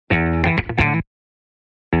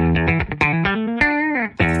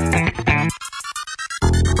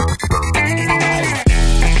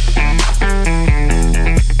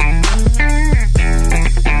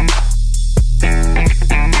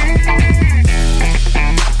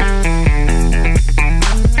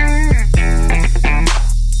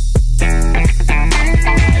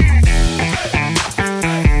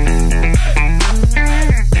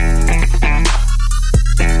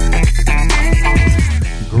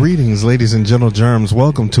Greetings, ladies and gentle germs.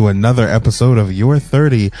 Welcome to another episode of Your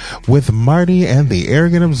 30 with Marty and the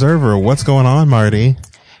Arrogant Observer. What's going on, Marty?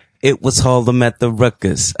 It was Harlem at the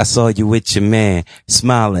Ruckus. I saw you with your man,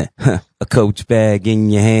 smiling, a Coach bag in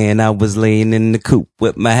your hand. I was laying in the coupe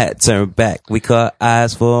with my hat turned back. We caught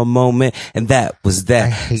eyes for a moment, and that was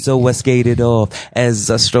that. So I skated off as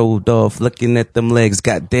I strolled off, looking at them legs.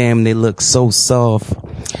 Goddamn, they look so soft.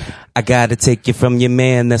 I gotta take you from your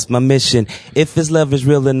man, that's my mission. If his love is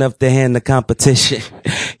real enough to hand the competition,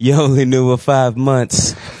 you only knew her 5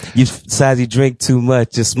 months. You decide you drink too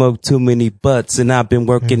much, you smoke too many butts, and I've been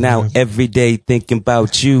working out every day thinking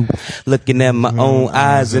about you, looking at my own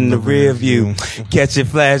eyes in the rear view, catching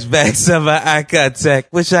flashbacks of our eye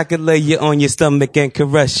contact. Wish I could lay you on your stomach and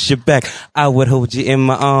caress your back. I would hold you in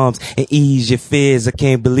my arms and ease your fears. I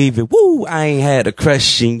can't believe it. Woo! I ain't had a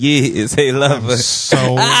crush in years. Hey, lover. I'm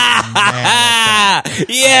so mad at that.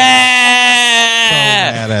 Yeah! So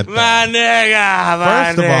mad at that. My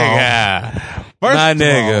nigga! My nigga! First my of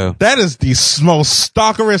nigga. all, that is the most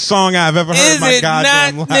stalkerish song I've ever heard in my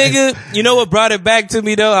goddamn life. Nigga? You know what brought it back to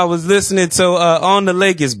me though? I was listening to On the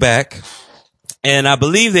Lake is Back, and I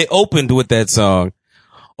believe they opened with that song,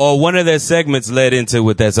 or one of their segments led into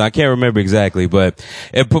with that song. I can't remember exactly, but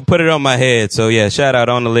it put it on my head. So yeah, shout out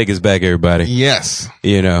On the Lake is Back, everybody. Yes.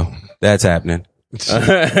 You know, that's happening.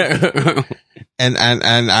 and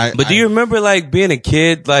I. But do you remember like being a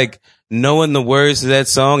kid, like knowing the words to that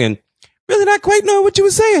song and really not quite knowing what you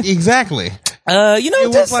were saying? Exactly. You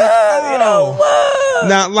know, just like, you know.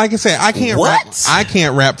 Now, like I said, I can't What? rap. I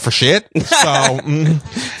can't rap for shit. So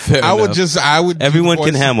I would. Everyone do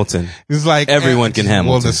can voice- Hamilton. It's like Everyone can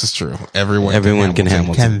Hamilton. Well, this is true. Everyone can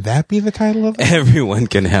Hamilton. Can that be the title of it? Everyone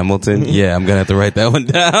can Hamilton. Yeah, I'm gonna have to write that one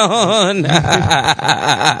down.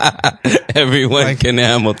 Everyone can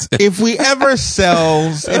Hamilton. If we ever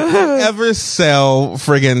sell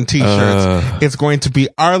friggin' t-shirts, it's going to be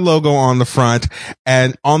our logo on the front,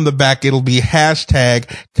 and on the back it'll be hashtag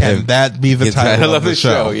can that be the title of the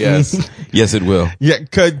show? Yes. Yes, it will. Yeah,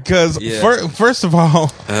 cause first of all,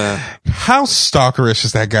 how stalkerish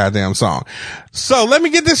is that goddamn song? So let me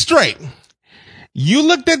get this straight. You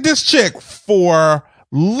looked at this chick for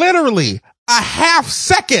literally a half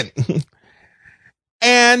second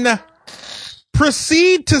and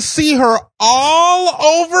proceed to see her all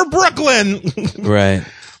over Brooklyn. Right.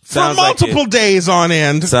 For multiple days on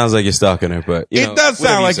end. Sounds like you're stalking her, but it does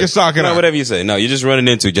sound like you're stalking her. Whatever you say. No, you're just running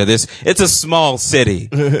into each other. It's a small city.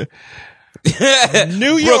 New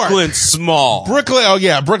York. Brooklyn's small.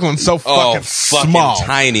 Brooklyn's so fucking small.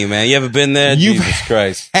 Tiny, man. You ever been there? Jesus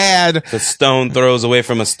Christ. Had the stone throws away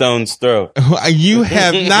from a stone's throw. You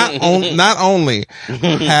have not only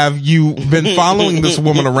have you been following this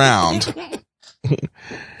woman around,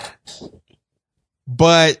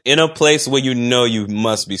 but in a place where you know you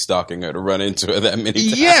must be stalking her to run into her that many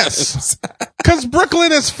times. Yes. Cause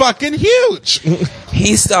Brooklyn is fucking huge.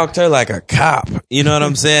 He stalked her like a cop. You know what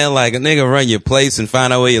I'm saying? Like a nigga run your place and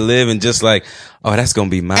find out where you live and just like, oh, that's gonna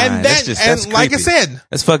be mine. And that's like creepy. I said,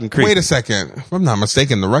 that's fucking creepy. Wait a second. If I'm not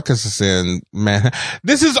mistaken, the Ruckus is in Manhattan.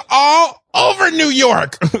 This is all over New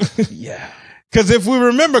York. Yeah. Cause if we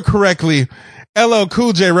remember correctly, LL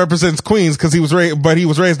Cool J represents Queens because he was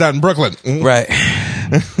raised out in Brooklyn. Right.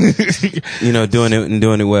 You know, doing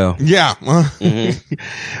it well. Yeah. Mm-hmm.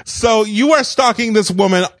 So you are stalking this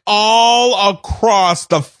woman all across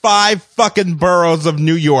the 5 fucking boroughs of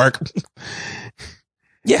New York.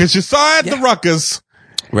 Yeah. Cause you saw her at the Ruckus.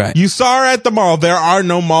 Right. You saw her at the mall. There are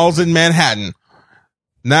no malls in Manhattan.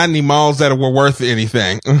 Not any malls that were worth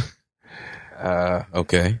anything.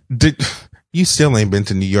 Okay. You still ain't been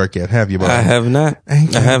to New York yet, have you, bro? I have not. I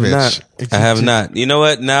have bitch. not. I have not. You know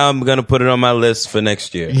what? Now I'm going to put it on my list for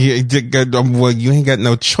next year. Yeah, well, you ain't got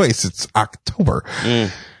no choice. It's October.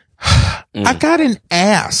 I got an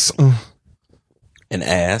ass. An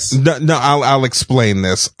ass? No, I'll explain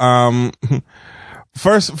this.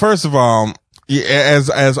 First of all,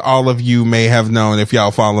 as all of you may have known, if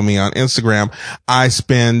y'all follow me on Instagram, I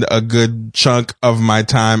spend a good chunk of my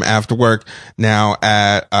time after work now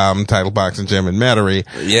at Title Boxing Gym in Metairie.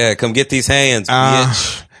 Yeah, come get these hands,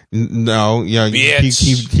 bitch. No,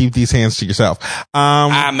 keep these hands to yourself.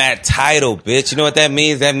 I'm at Title, bitch. You know what that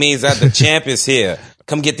means? That means that the champ is here.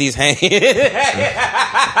 Come get these hands.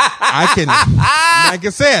 I can, like I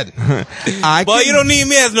said, boy, you don't need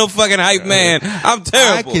me as no fucking hype man. I'm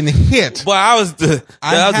terrible. I can hit. Boy, I was a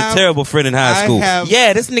terrible friend in high school.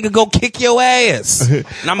 Yeah, this nigga go kick your ass. And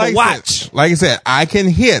I'm gonna watch. Like I said, I can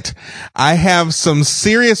hit. I have some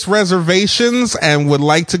serious reservations and would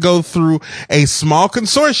like to go through a small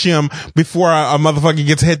consortium before a motherfucker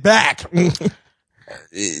gets hit back.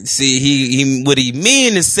 See, he what he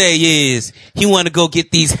mean to say is he want to go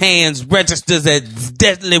get these hands registered as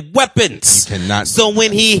deadly weapons. You cannot. So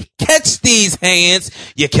when he catch these hands,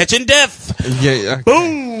 you're catching death. Yeah.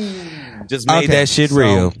 Boom. Just made that shit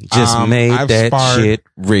real. Just made I've that shit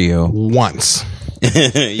real. Once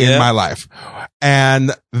in my life.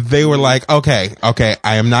 And they were like, okay,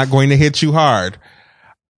 I am not going to hit you hard.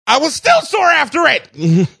 I was still sore after it.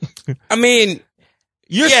 I mean,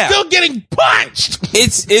 you're still getting punched.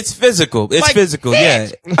 It's physical. It's like physical.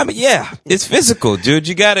 Bitch. Yeah. I mean, yeah, it's physical, dude.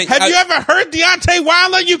 You gotta. Have you ever heard Deontay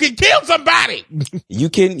Wilder? You can kill somebody. You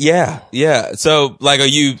can. Yeah. So, like, are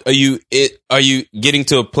you getting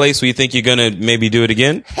to a place where you think you're gonna maybe do it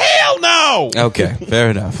again? Hell no. Okay. Fair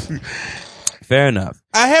enough. Fair enough.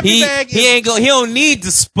 A heavy bag. He don't need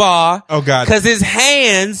to spar. Oh God. Cause his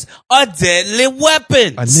hands are deadly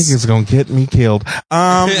weapons. A nigga's gonna get me killed.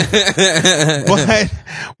 But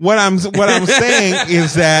what I'm saying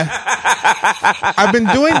is that I've been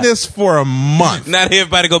doing this for a month. Not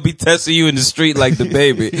everybody gonna be testing you in the street like the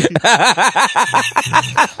baby.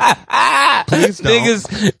 Please don't.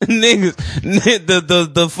 Niggas,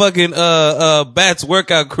 the fucking Bats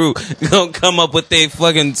workout crew gonna come up with their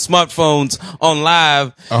fucking smartphones on live.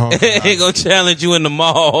 They gonna challenge you in the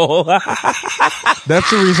mall. That's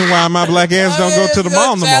the reason why my black ass don't go to the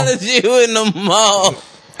mall no more. Challenge you in the mall.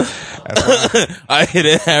 I hear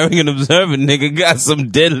that Harrigan Observer nigga got some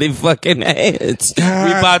deadly fucking hands. God.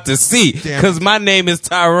 We about to see. Cause my name is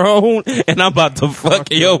Tyrone and I'm about to fuck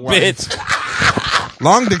your bitch.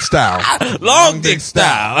 Long dick style. Long dick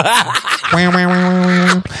style.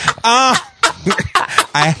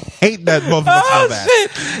 I hate that both of us know that.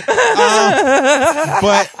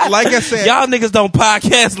 But like I said, y'all niggas don't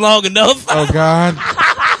podcast long enough. Oh God.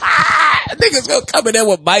 Niggas gonna come in there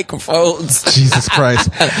with microphones. Jesus Christ.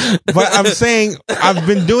 But I'm saying I've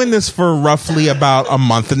been doing this for roughly about a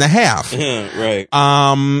month and a half. Right.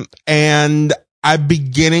 And I'm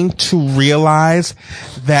beginning to realize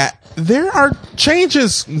that there are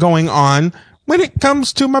changes going on when it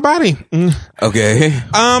comes to my body. Okay.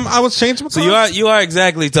 I was changing my clothes. So you are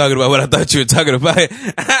exactly talking about what I thought you were talking about.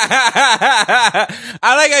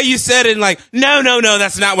 I like how you said it like, no,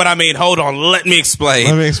 that's not what I mean. Hold on, let me explain.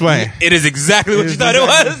 It is exactly what you thought it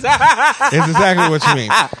was. It's exactly what you mean.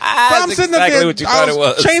 But I'm sitting up there, I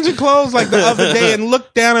was changing clothes like the other day and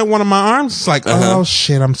looked down at one of my arms. It's like, oh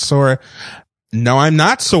shit, I'm sore. No, I'm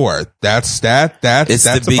not sore. That's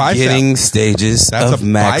the beginning stages of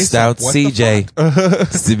maxed out CJ.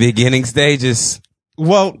 It's the beginning stages.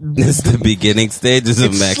 Well, it's the beginning stages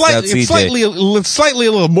of maxed out CJ. It's slightly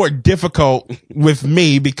a little more difficult with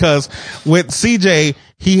me because with CJ,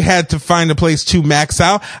 he had to find a place to max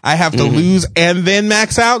out. I have to lose and then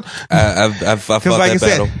max out. I fought that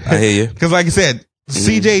battle. I hear you. Because like I said,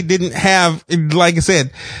 CJ didn't have, like I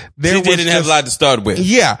said, CJ didn't have a lot to start with.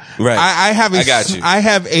 Yeah. Right. I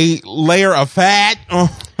have a layer of fat.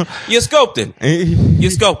 You're sculpting.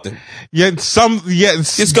 You're sculpting. You're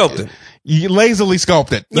sculpting. You lazily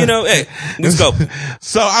sculpted. You know, hey, you're sculpting.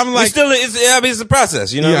 So I'm like, it's a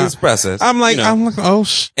process, you know, it's a process. I'm like, oh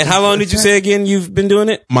shit. And how long did you say again you've been doing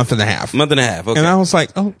it? Month and a half. Okay. And I was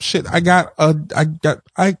like, oh shit, is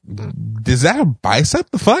that a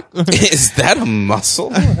bicep? The fuck? Is that a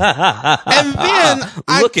muscle? And then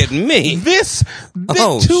look at me. This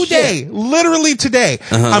today, literally today,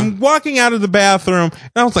 I'm walking out of the bathroom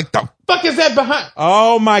and I was like, the fuck is that behind?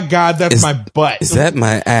 Oh my God, that's my butt. Is that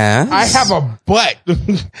my ass? I have a butt.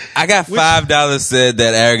 I got $5 said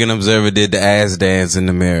that Arrogant Observer did the ass dance in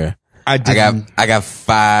the mirror. I got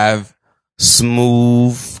 5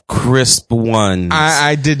 smooth, crisp ones.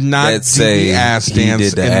 I did not do the ass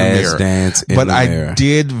dance in the mirror. But I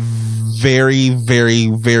did very, very,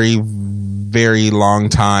 very, very long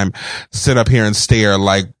time sit up here and stare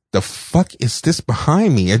like, the fuck is this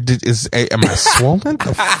behind me? Am I swollen?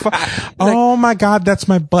 The fuck? Oh my God, that's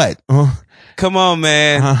my butt. Come on,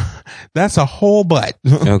 man. That's a whole butt.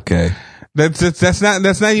 Okay. That's not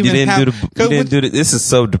even. You didn't do this is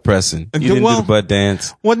so depressing. You didn't do the butt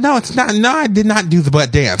dance. Well, no, it's not. No, I did not do the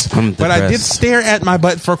butt dance. But I did stare at my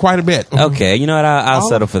butt for quite a bit. Okay, you know what? I'll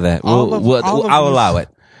settle for that. I'll allow it.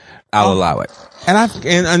 I'll allow it.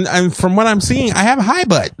 And from what I'm seeing, I have a high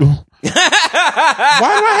butt. Why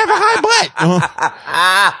do I have a high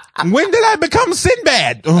butt? When did I become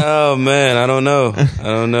Sinbad? Oh man, I don't know,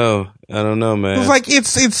 man. It's like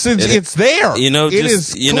it's there. You know, it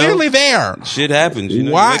is clearly there. Shit happens. You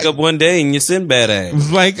know, why? You wake up one day and you're Sinbad ass.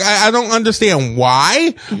 It's like I don't understand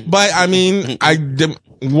why, but I mean,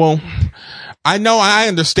 I know, I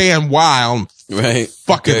understand why I'm right.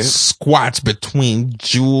 fucking squats between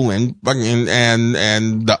Jewel and fucking,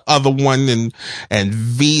 and the other one and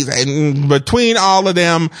V, and between all of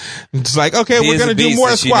them, it's like, okay, we're going to do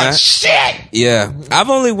more squats. Shit! Yeah. I've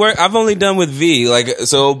only done with V. Like,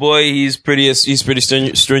 so, boy, he's pretty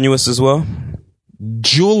strenuous as well.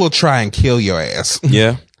 Jewel will try and kill your ass.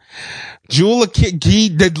 Yeah. Jewel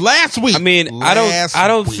did last week. I mean, I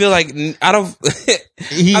don't feel like, I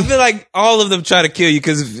feel like all of them try to kill you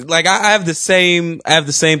because, like, I have the same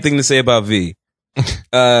thing to say about V.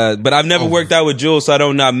 But I've never worked out with Jewel, so I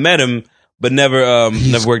don't know. I met him, but never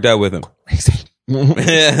worked out with him. Crazy.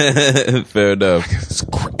 Fair enough.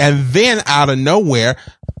 And then out of nowhere,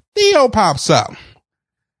 Theo pops up.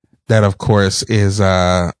 That, of course, is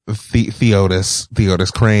Theodis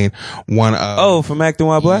Crane, one of from Acting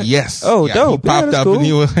While Black. Yes. Oh, yeah, dope. He popped up, cool.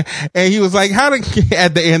 and he was like, "How to?"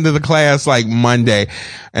 At the end of the class, like Monday,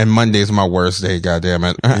 and Monday's my worst day. Goddamn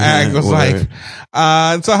it! I was like,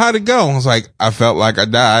 "So how'd it go?" I was like, "I felt like I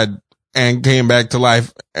died and came back to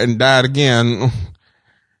life and died again."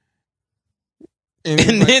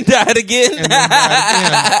 And then died again.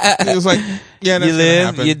 He was like, "Yeah, that's you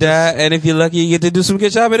live, you die, and if you're lucky, you get to do some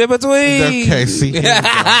good shopping in between." Okay, see, I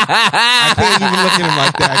can't even look at him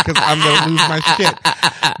like that because I'm gonna lose my shit.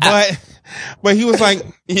 But he was like,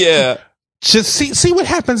 "Yeah, just see what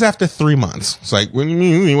happens after 3 months." It's like, what do you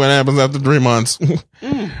mean? What happens after 3 months?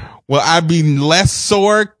 Well, I'd be less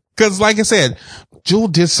sore because, like I said, Jewel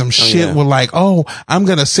did some shit with like, "Oh, I'm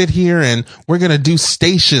going to sit here and we're going to do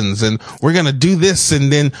stations and we're going to do this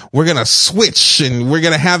and then we're going to switch and we're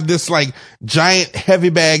going to have this like giant heavy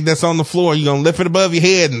bag that's on the floor. You're going to lift it above your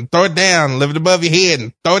head and throw it down, lift it above your head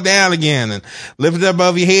and throw it down again and lift it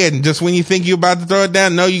above your head. And just when you think you're about to throw it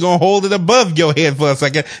down, no, you're going to hold it above your head for a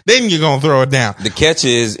second. Then you're going to throw it down." The catch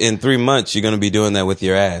is in 3 months, you're going to be doing that with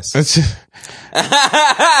your ass. That's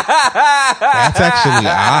actually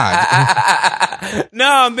odd. No,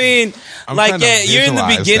 I mean, like, yeah, you're in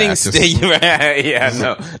the beginning stage, right? Yeah,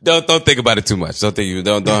 no, don't think about it too much. Don't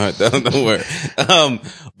worry.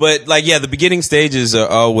 But like, yeah, the beginning stages are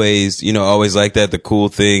always like that. The cool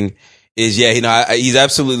thing is, he's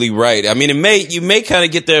absolutely right. I mean, you may kind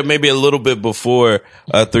of get there maybe a little bit before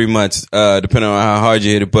 3 months, depending on how hard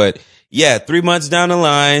you hit it. But yeah, 3 months down the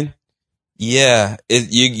line, yeah,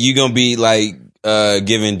 you're gonna be like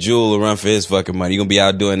giving Jewel a run for his fucking money. You're gonna be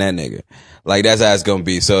out doing that nigga. Like, that's how it's gonna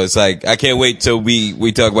be. So it's like, I can't wait till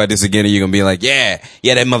we talk about this again and you're gonna be like, yeah,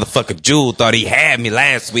 that motherfucker Jewel thought he had me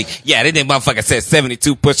last week. Yeah, that motherfucker said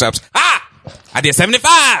 72 push-ups. I did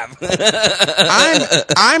 75.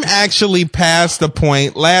 I'm actually past the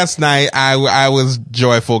point. Last night I was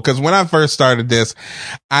joyful because when I first started this,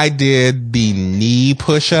 I did the knee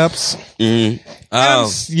push-ups. Mm-hmm.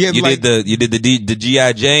 Oh, you did the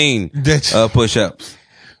G.I. Jane push-ups.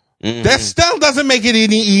 Mm-hmm. That still doesn't make it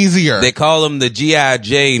any easier. They call them the G.I.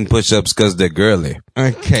 Jane push-ups because they're girly.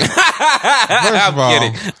 Okay.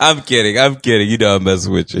 I'm kidding. You know I'm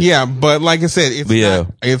messing with you. Yeah, but like I said,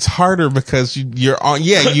 it's harder because you're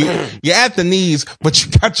at the knees, but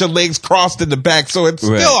you got your legs crossed in the back, so it's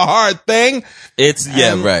still a hard thing.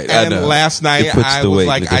 Right. And last night I was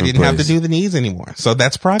like, I didn't have to do the knees anymore, so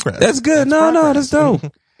that's progress. That's good. No, that's dope.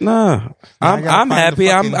 No, I'm happy.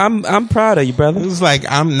 I'm proud of you, brother. It was like,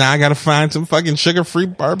 I gotta find some fucking sugar-free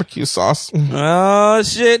barbecue sauce. Oh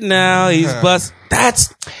shit! Now he's bust.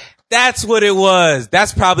 That's what it was.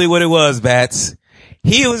 That's probably what it was, Bats.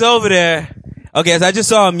 He was over there. Okay, so I just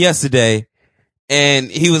saw him yesterday, and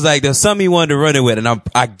he was like, "There's something he wanted to run it with," and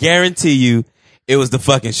I guarantee you, it was the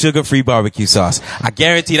fucking sugar-free barbecue sauce. I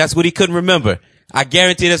guarantee that's what he couldn't remember. I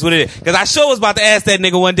guarantee that's what it is. Cause I sure was about to ask that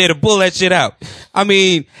nigga one day to pull that shit out. I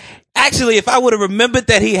mean, actually, if I would have remembered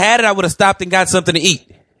that he had it, I would have stopped and got something to eat.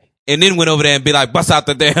 And then went over there and be like, bust out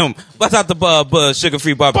the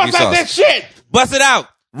sugar-free barbecue sauce. Bust out that shit! Bust it out.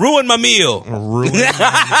 Ruin my meal. Ruin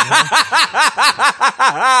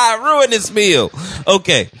this meal.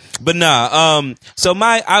 Okay. But nah, so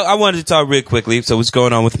I wanted to talk real quickly. So what's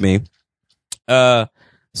going on with me?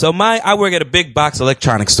 So I work at a big box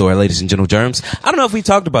electronics store, ladies and gentle germs. I don't know if we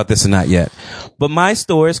talked about this or not yet, but my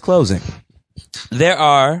store is closing. There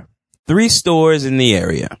are 3 stores in the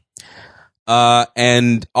area,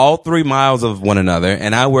 and all 3 miles of one another.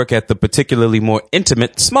 And I work at the particularly more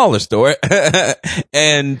intimate, smaller store.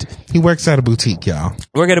 And he works at a boutique, y'all.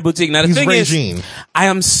 Work at a boutique. Now the thing is, I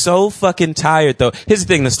am so fucking tired though. Here's the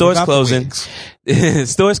thing: the store's closing.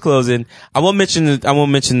 Stores closing. I won't mention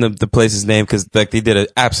the place's name because like they did an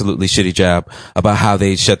absolutely shitty job about how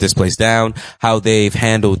they shut this place down, how they've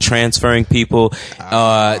handled transferring people.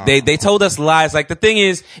 They told us lies. Like the thing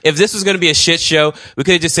is, if this was going to be a shit show, we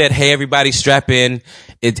could have just said, "Hey, everybody, strap in.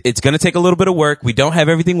 It's going to take a little bit of work. We don't have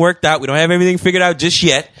everything worked out. We don't have everything figured out just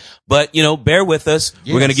yet. But, bear with us.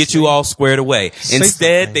 We're going to get you all squared away."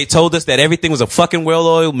 Instead, they told us that everything was a fucking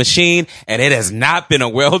well-oiled machine, and it has not been a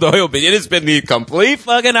well-oiled, but it has been the complete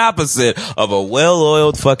fucking opposite of a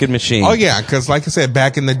well-oiled fucking machine. Oh, yeah, because like I said,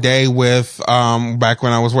 back in the day with, back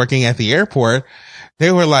when I was working at the airport,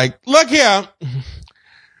 they were like, "Look here,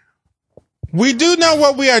 we do know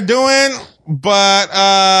what we are doing,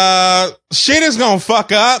 but, shit is gonna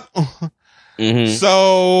fuck up. Mm-hmm.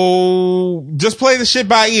 So just play the shit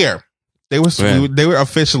by ear." They were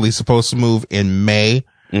officially supposed to move in May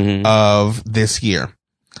of this year.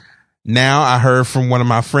 Now I heard from one of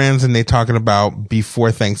my friends and they talking about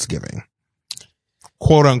before Thanksgiving,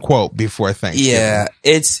 quote unquote, before Thanksgiving. Yeah,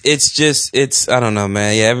 it's I don't know,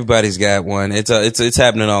 man. Yeah, everybody's got one. It's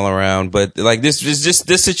happening all around, but like this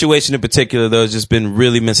situation in particular though has just been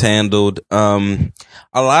really mishandled. A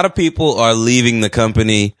lot of people are leaving the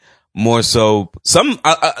company. More so,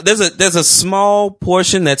 there's a small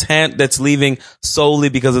portion that's leaving solely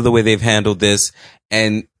because of the way they've handled this,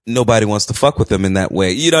 and nobody wants to fuck with them in that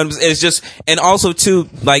way. You know, it's just, and also too,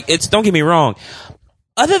 like, don't get me wrong.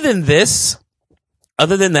 Other than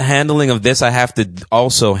the handling of this, I have to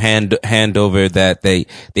also hand over that they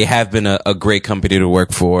have been a great company to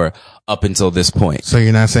work for up until this point. So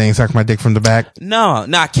you're not saying suck my dick from the back? No,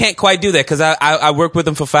 I can't quite do that because I worked with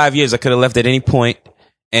them for 5 years. I could have left at any point.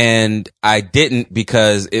 And I didn't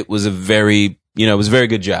because it was a very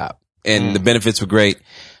good job and the benefits were great.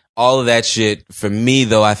 All of that shit for me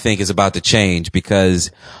though, I think is about to change because,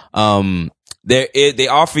 they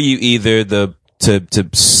offer you either to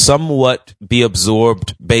somewhat be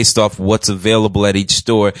absorbed based off what's available at each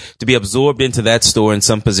store, to be absorbed into that store in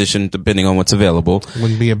some position depending on what's available.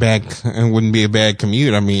 Wouldn't be a bad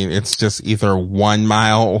commute. I mean, it's just either 1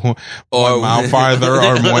 mile farther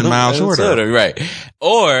or 1 mile shorter. Right.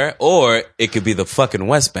 Or it could be the fucking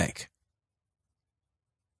West Bank.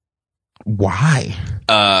 Why?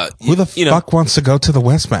 Who the fuck wants to go to the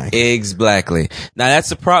West Bank? Exactly. Now that's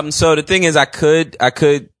the problem. So the thing is, I could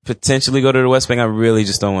potentially go to the West Bank. I really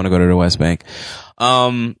just don't want to go to the West Bank.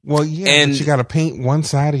 Well, yeah, and you got to paint one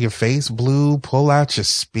side of your face blue, pull out your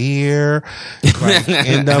spear, like,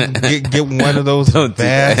 end up get one of those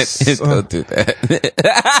vests. Don't do that.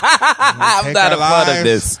 I'm not a part of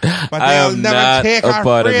this. But they'll never take our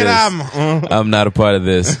freedom. I'm not a part of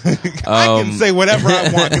this. I can say whatever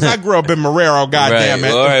I want because I grew up in Marrero. Goddamn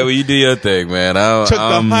it! All right, well you do your thing, man. Took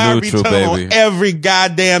I'm the Harvey neutral, tunnel baby. every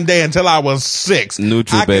goddamn day until I was 6.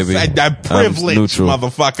 Neutral, baby. I'm privileged,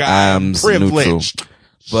 motherfucker. I'm privileged. Neutral.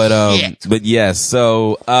 But yes,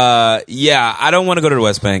 so, yeah, I don't want to go to the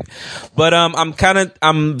West Bank, but,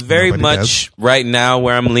 I'm very much right now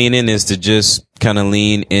where I'm leaning is to just kind of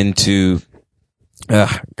lean into,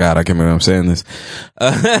 God, I can't believe I'm saying this.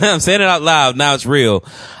 I'm saying it out loud. Now it's real.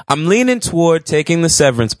 I'm leaning toward taking the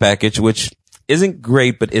severance package, which isn't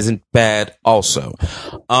great, but isn't bad also.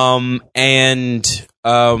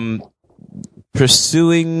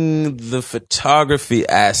 Pursuing the photography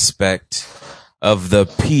aspect of the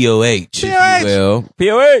POH, if you will.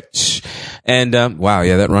 POH! And, wow,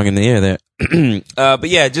 yeah, that rung in the air there. But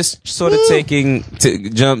yeah, just sort of jumping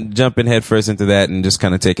headfirst into that and just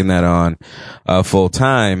kind of taking that on, full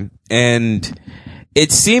time. And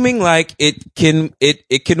it's seeming like it can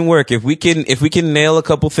work. If we can nail a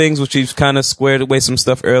couple things, which we've kind of squared away some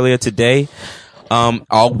stuff earlier today,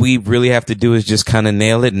 all we really have to do is just kind of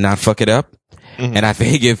nail it and not fuck it up. Mm-hmm. And I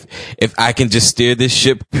think if I can just steer this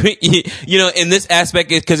ship, in this aspect,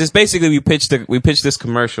 because it's basically we pitched this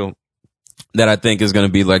commercial that I think is going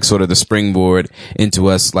to be like sort of the springboard into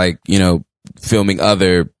us, like, filming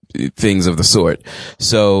other things of the sort.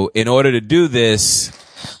 So in order to do this,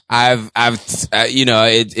 we're gonna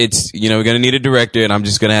need a director, and I'm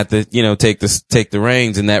just gonna have to, take the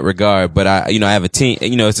reins in that regard. But I have a team,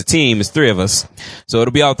 it's a team, it's 3 of us. So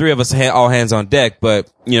it'll be all 3 of us, all hands on deck.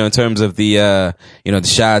 But, in terms of the, the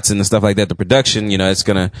shots and the stuff like that, the production, it's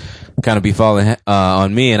gonna kind of be falling,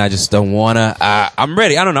 on me, and I just don't wanna, I'm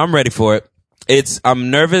ready. I don't know. I'm ready for it.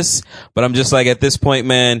 I'm nervous, but I'm just like, at this point,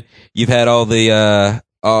 man, you've had all the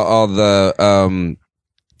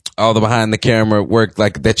all the behind the camera work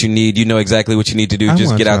like that you need. You know exactly what you need to do.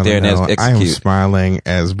 Just get out there and execute. I am smiling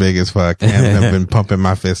as big as fuck and have been pumping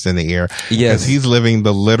my fist in the air. Yes. Because he's living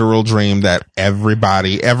the literal dream that every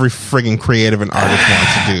friggin' creative and artist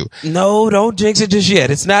wants to do. No, don't jinx it just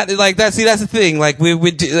yet. It's not like that. See, that's the thing. Like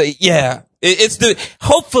yeah. It's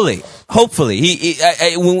hopefully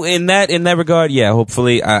in that regard. Yeah.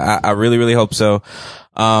 Hopefully. I really, really hope so.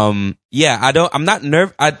 I'm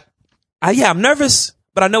nervous.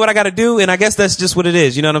 But I know what I got to do, and I guess that's just what it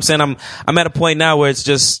is. You know what I'm saying? I'm at a point now where it's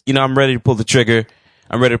just, I'm ready to pull the trigger.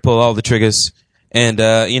 I'm ready to pull all the triggers, and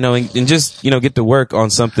and just get to work on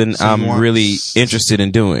something I'm really interested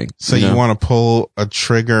in doing. So you want to pull a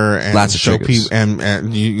trigger and lots of show triggers. people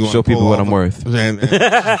and you show people what I'm worth.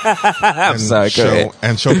 I'm sorry.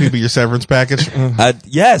 And show people your severance package.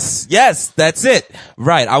 Yes, that's it.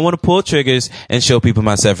 Right. I want to pull triggers and show people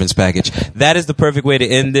my severance package. That is the perfect way to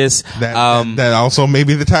end this. That also may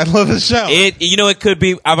be the title of the show. It could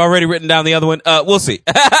be. I've already written down the other one. We'll see.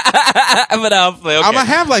 But I'll play. Okay. I'm gonna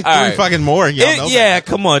have like three fucking more.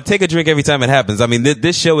 Come on. Take a drink every time it happens. I mean,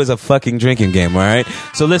 this show is a fucking drinking game. All right.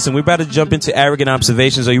 So listen, we're about to jump into arrogant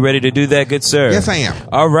observations. Are you ready to do that, good sir? Yes, I am.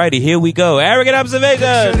 All righty. Here we go. Arrogant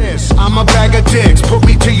observations. I'm a bag of dicks. Put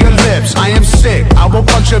me to your lips. I am sick. I will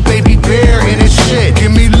punch a baby bear in his shit.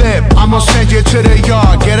 Give me lip. I'ma send you to the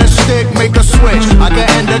yard. Get a stick. Make a switch. I can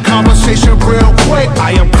end the conversation real quick.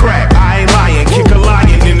 I am crack. I ain't lying. Kick a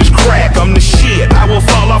lion in his crack. I'm the shit. I will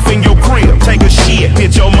fall off in your crib. Take a shit.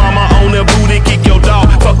 Hit your mama on the booty. Kick your dog.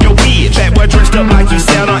 Fuck your bitch. That boy dressed up like you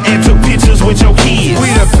Santa and took pictures with your kids. We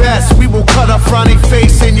the best. We will cut a frowny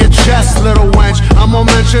face in your chest, little wench. I'm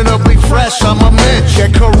unmentionably fresh. I'm a mensch.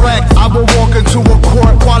 Get correct. I will walk into a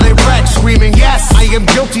court while it wrecks, screaming, yes, I am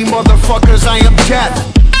guilty, motherfuckers. I am death.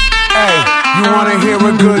 Hey, you wanna hear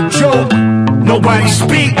a good joke? Nobody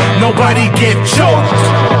speak. Nobody get choked.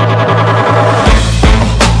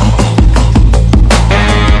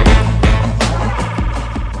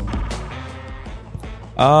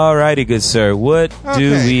 Alrighty, good sir. What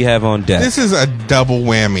do we have on deck? This is a double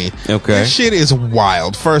whammy. Okay. This shit is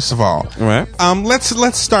wild. First of all, right.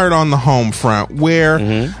 Let's start on the home front where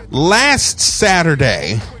last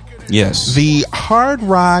Saturday, yes, the Hard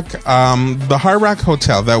Rock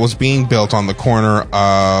Hotel that was being built on the corner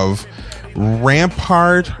of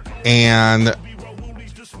Rampart and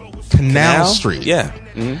Canal Street. Yeah.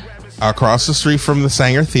 Across the street from the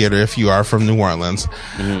Sanger Theater, if you are from New Orleans,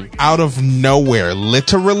 out of nowhere,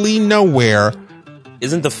 literally nowhere.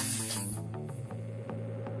 Isn't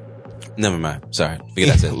never mind. Sorry.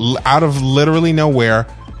 That's it. Out of literally nowhere,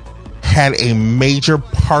 had a major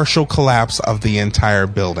partial collapse of the entire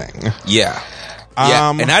building. Yeah.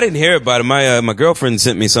 And I didn't hear about it. My girlfriend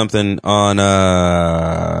sent me something on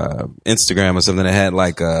Instagram or something that had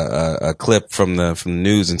like a clip from the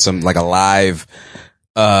news and some like a live.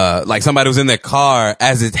 Like somebody was in their car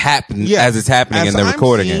as it's happening, and they're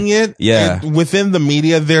recording it. Within the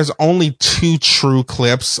media, there's only two true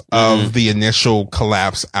clips of the initial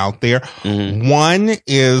collapse out there. One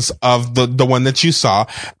is of the one that you saw,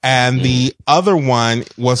 and the other one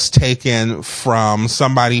was taken from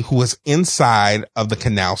somebody who was inside of the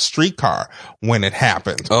Canal streetcar when it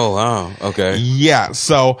happened. Oh, wow. Okay. Yeah.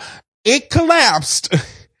 So it collapsed.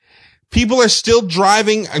 People are still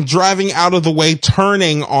driving out of the way,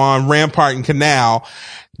 turning on Rampart and Canal.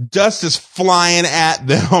 Dust is flying at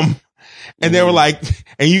them. And they were like,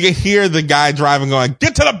 and you can hear the guy driving going,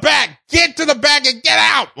 get to the back and get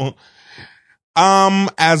out.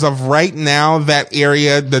 As of right now, that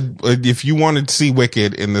area, if you wanted to see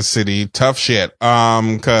Wicked in the city, tough shit.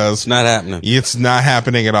 Cause it's not happening. It's not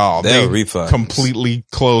happening at all. They completely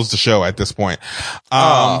closed the show at this point.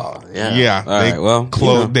 Yeah. All right, well,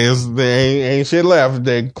 closed. There ain't shit left.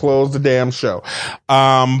 They closed the damn show.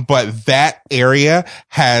 But that area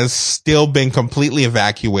has still been completely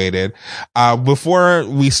evacuated. Before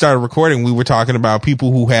we started recording, we were talking about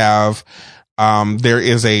people who have, there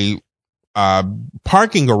is a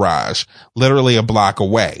parking garage literally a block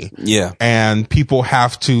away. Yeah. And people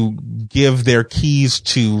have to give their keys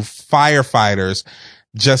to firefighters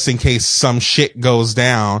just in case some shit goes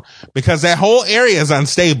down because that whole area is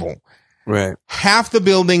unstable. Right. Half the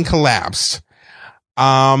building collapsed.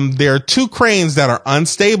 There are two cranes that are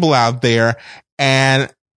unstable out there and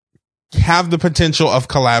have the potential of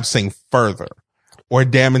collapsing further or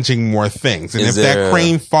damaging more things. And if that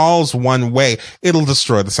crane falls one way, it'll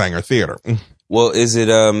destroy the Sanger Theater. Well, is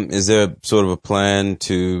there sort of a plan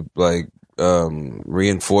to like,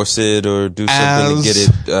 reinforce it or do something to get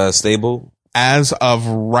it, stable? as of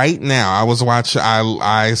right now, I was watching,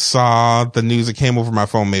 I saw the news. It came over my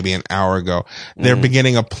phone maybe an hour ago. They're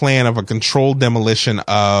beginning a plan of a controlled demolition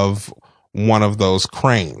of one of those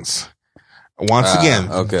cranes. Once again,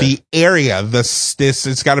 the area,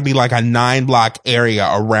 it's got to be like a 9-block area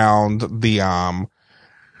around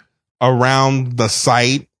the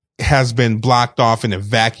site has been blocked off and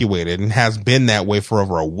evacuated, and has been that way for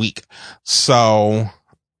over a week. So,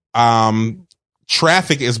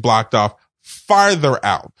 traffic is blocked off farther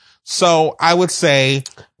out. So I would say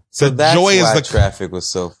that's joy is the traffic was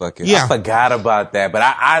so fucking. Yeah. I forgot about that, but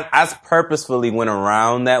I purposefully went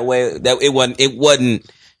around that way. That it wasn't.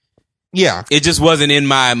 Yeah. It just wasn't in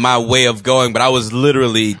my way of going, but I was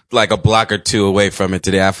literally like a block or two away from it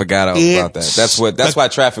today. I forgot about that. That's why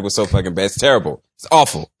traffic was so fucking bad. It's terrible. It's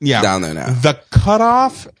awful. Yeah. Down there now. The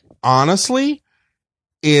cutoff, honestly,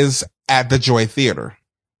 is at the Joy Theater.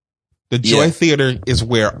 The Joy Theater is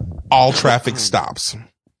where all traffic stops.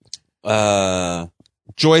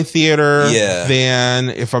 Joy Theater, then,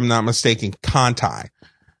 if I'm not mistaken, Conti.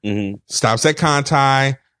 Stops at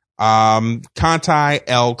Conti,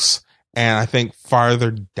 Elks, and I think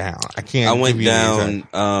farther down. I went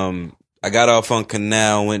down, I got off on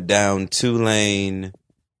Canal, went down Tulane,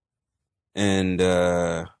 and,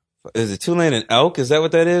 is it Tulane and Elk? Is that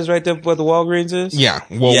what that is right there where the Walgreens is? Yeah.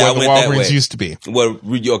 Well, where the Walgreens used to be.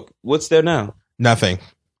 What's there now? Nothing.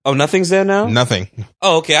 Oh, nothing's there now? Nothing.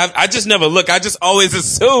 Oh, okay. I just never look. I just always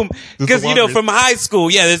assume because from high school,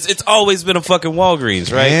 it's always been a fucking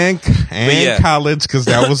Walgreens, right? And college, because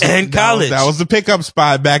that was college. That was the pickup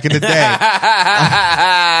spot back in the day.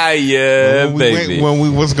 When we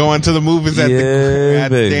was going to the movies at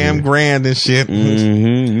the damn Grand and shit.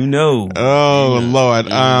 You know. Oh Lord.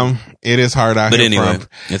 It is hard out here. But anyway,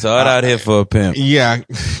 it's hard out here for a pimp. Yeah.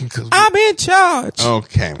 I'm in charge.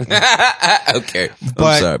 Okay. Okay.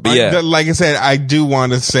 I'm sorry. But like I said, I do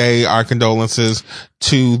want to say our condolences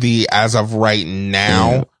to the, as of right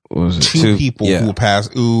now, two people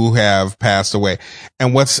who have passed away.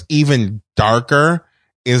 And what's even darker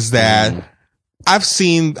is that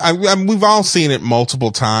we've all seen it multiple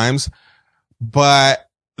times, but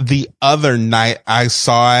the other night I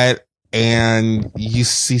saw it, and you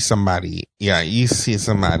see somebody out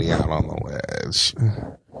on the ledge.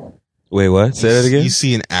 Wait, what? Say that again? You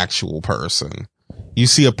see an actual person. You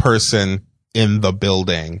see a person in the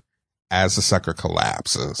building as the sucker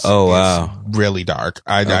collapses. Oh, wow. It's really dark.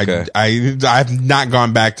 I've not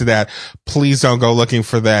gone back to that. Please don't go looking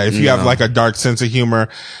for that. If you have like a dark sense of humor,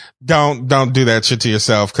 don't do that shit to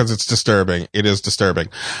yourself, because it's disturbing. It is disturbing.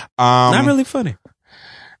 Not really funny.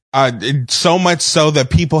 So much so that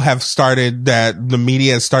the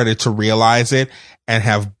media has started to realize it and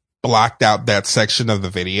have blocked out that section of the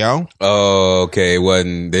video. Oh, okay.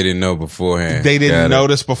 They didn't know beforehand. They didn't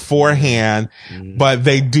notice beforehand, but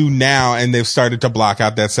they do now, and they've started to block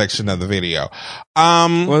out that section of the video.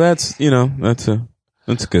 Well, that's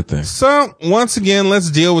a good thing. So once again,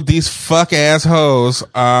 let's deal with these fuck ass hoes.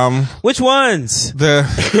 Which ones?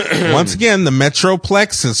 Once again, the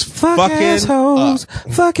Metroplex is fucking assholes.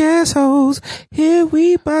 Fuck assholes. Here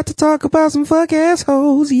we about to talk about some fuck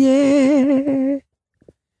assholes. Yeah.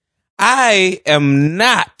 I am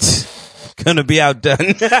not gonna be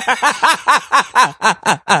outdone.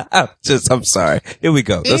 I'm sorry. Here we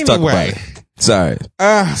go. Let's talk about it. Sorry.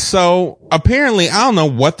 So apparently, I don't know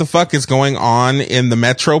what the fuck is going on in the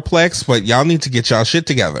Metroplex, but y'all need to get y'all shit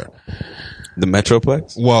together. The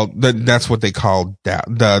Metroplex? Well, that's what they call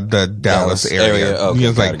the Dallas area. Okay,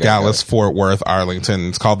 like Dallas, Fort Worth, Arlington.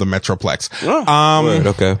 It's called the Metroplex. Word,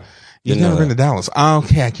 okay. You've never been to Dallas?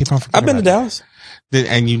 Okay, I keep on forgetting. I've been to Dallas.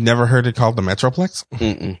 And you never heard it called the Metroplex?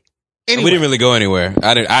 Mm-mm. Anyway. We didn't really go anywhere.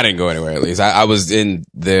 I didn't go anywhere, at least. I was in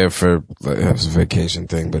there for it was a vacation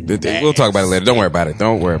thing, but we'll talk about it later. Don't worry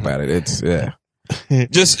about it. It's,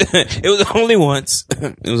 just, it was only once.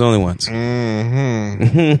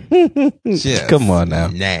 Mm-hmm. Come on now.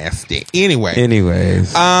 Nasty.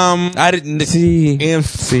 Anyways. I didn't see.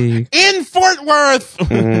 In Fort Worth,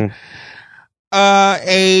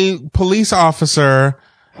 a police officer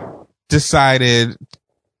decided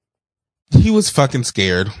he was fucking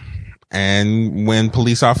scared. And when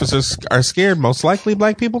police officers are scared, most likely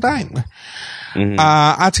black people die.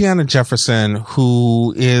 Atiana Jefferson,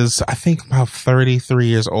 who is, I think, about 33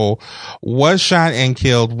 years old, was shot and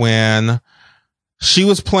killed when she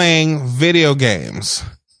was playing video games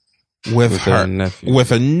with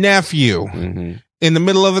a nephew in the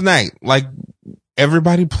middle of the night. Like,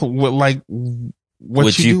 everybody,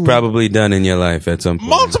 which you've probably done in your life at some point.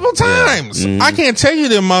 Multiple times. I can't tell you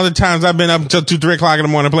the amount of times I've been up until 2-3 o'clock in the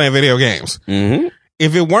morning playing video games. It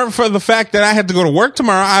If it weren't for the fact that I had to go to work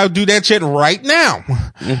tomorrow, I would do that shit right now.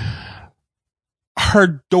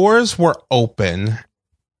 Her doors were open.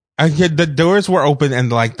 The doors were open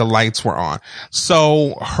and like the lights were on.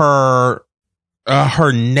 So her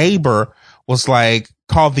neighbor was like,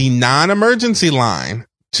 call the non-emergency line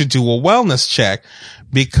to do a wellness check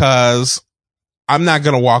because I'm not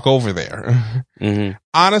going to walk over there. Mm-hmm.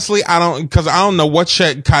 Honestly, cause I don't know what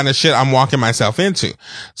kind of shit I'm walking myself into.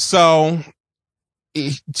 So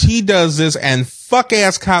he does this and fuck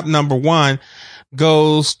ass cop number one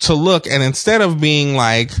goes to look, and instead of being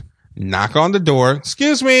like, knock on the door,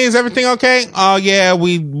 excuse me, is everything okay? Oh yeah,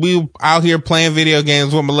 we out here playing video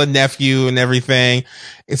games with my little nephew and everything.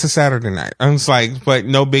 It's a Saturday night. I'm just like, but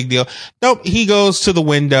no big deal. Nope. He goes to the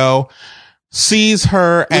window, sees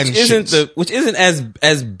her, which isn't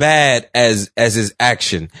as bad as his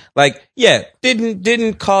action. Like, yeah,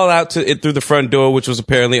 didn't call out to it through the front door, which was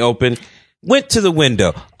apparently open. Went to the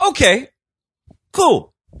window. Okay,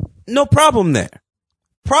 cool, no problem there.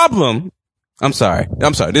 I'm sorry.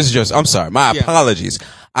 My apologies.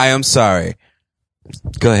 I am sorry.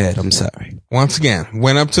 Go ahead. I'm sorry. Once again,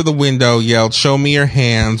 went up to the window, yelled, show me your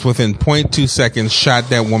hands. Within 0.2 seconds, shot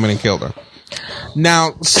that woman and killed her.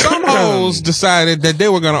 Now, some hoes decided that they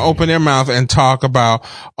were going to open their mouth and talk about,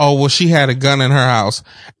 oh, well, she had a gun in her house.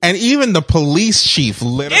 And even the police chief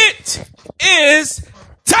literally. It is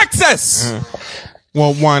Texas.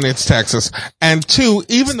 Well, one, it's Texas. And two,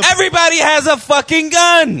 everybody has a fucking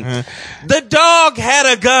gun. The dog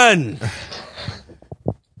had a gun.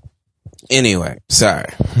 Anyway,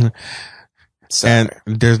 sorry. And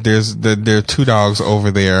there are two dogs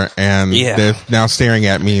over there, and they're now staring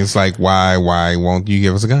at me. It's like, why won't you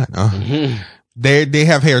give us a gun? Mm-hmm. They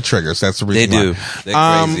have hair triggers. That's the reason. They do.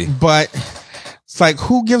 They're crazy. But it's like,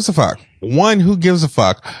 who gives a fuck? One, who gives a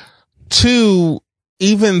fuck? Two,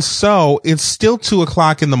 even so, it's still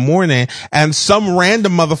 2:00 in the morning and some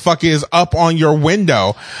random motherfucker is up on your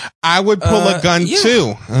window. I would pull a gun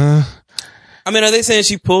too. I mean, are they saying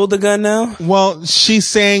she pulled the gun now? Well, she's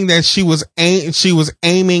saying that she was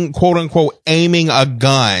aiming, quote unquote, aiming a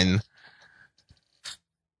gun.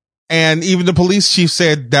 And even the police chief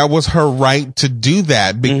said that was her right to do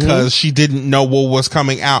that because she didn't know what was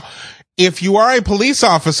coming out. If you are a police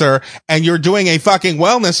officer and you're doing a fucking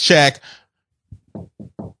wellness check,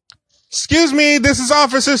 excuse me, this is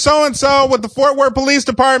Officer so-and-so with the Fort Worth Police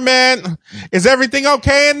Department. Is everything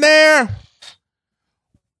okay in there?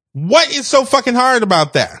 What is so fucking hard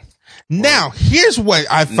about that? Now, here's what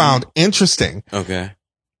I found interesting. Okay.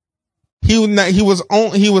 He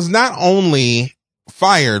was not only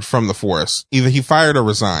fired from the force, either he fired or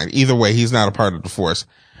resigned. Either way, he's not a part of the force.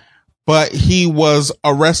 But he was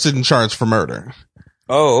arrested and charged for murder.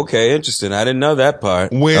 Oh, okay. Interesting. I didn't know that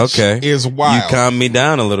part. Which is wild. You calmed me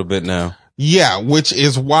down a little bit now. Yeah, which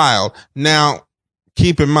is wild. Now,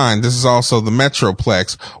 keep in mind, this is also the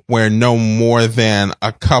Metroplex, where no more than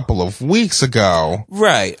a couple of weeks ago.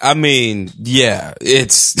 Right. I mean, yeah,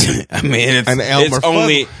 it's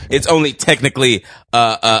only technically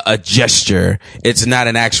a gesture. It's not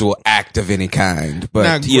an actual act of any kind,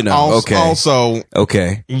 but now, okay. Also,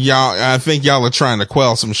 okay. I think y'all are trying to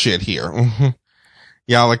quell some shit here.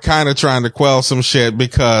 Y'all are kind of trying to quell some shit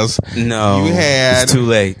because it's too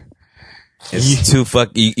late. It's too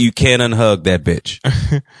you can't unhug that bitch.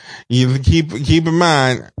 You keep in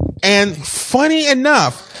mind. And funny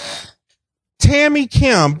enough, Tammy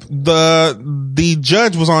Kemp, the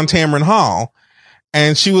judge was on Tamron Hall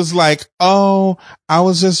and she was like, oh, I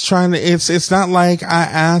was just trying to, it's not like I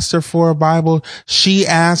asked her for a Bible. She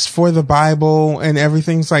asked for the Bible and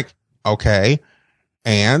everything's like, okay.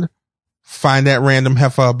 And find that random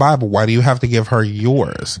heifer a Bible. Why do you have to give her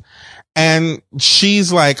yours? And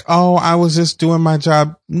she's like, oh, I was just doing my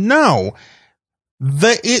job. No,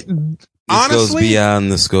 this goes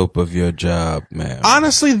beyond the scope of your job, man.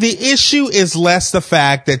 Honestly, the issue is less the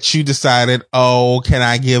fact that you decided, oh, can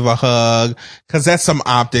I give a hug? Cause that's some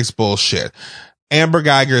optics bullshit. Amber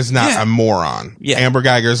Geiger is not a moron. Yeah. Amber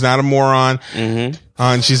Geiger is not a moron. Mm-hmm.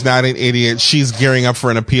 And she's not an idiot. She's gearing up for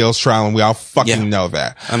an appeals trial and we all fucking know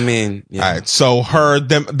that. I mean, all right. So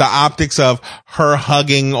the optics of her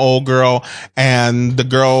hugging old girl and the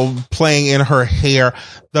girl playing in her hair,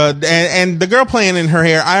 and the girl playing in her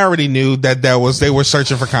hair, I already knew that they were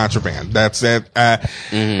searching for contraband. That's it.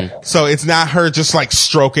 So it's not her just like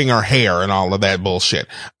stroking her hair and all of that bullshit.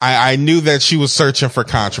 I knew that she was searching for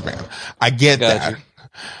contraband. I get that.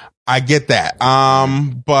 I get that.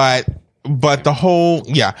 But the whole,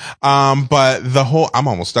 I'm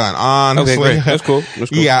almost done. Honestly. Okay, great. That's cool.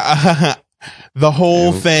 Yeah. The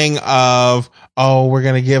whole thing of, oh, we're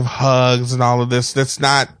going to give hugs and all of this. That's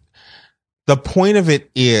not The point of it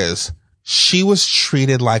is she was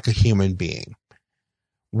treated like a human being,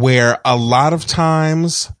 where a lot of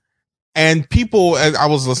times, and people, I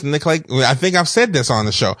was listening to Clay, I think I've said this on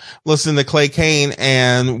the show, listening to Clay Kane,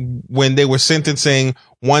 and when they were sentencing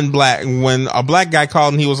when a black guy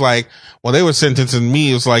called and he was like, well, they were sentencing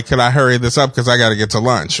me. It was like, can I hurry this up? Cause I got to get to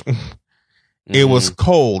lunch. It was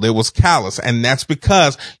cold. It was callous. And that's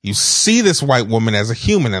because you see this white woman as a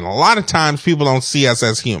human. And a lot of times people don't see us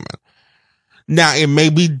as human. Now, it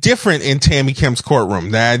may be different in Tammy Kim's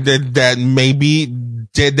courtroom. That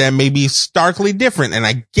may be starkly different. And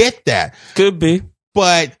I get that. Could be.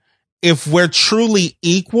 But if we're truly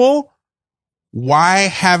equal, why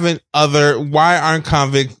aren't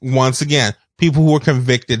convict, once again, people who are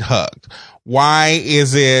convicted hugged? Why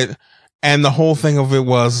is it? And the whole thing of it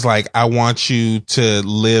was like, I want you to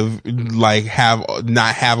live, like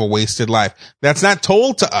not have a wasted life. That's not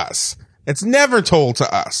told to us. It's never told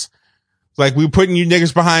to us. Like, we're putting you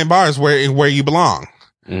niggas behind bars where you belong.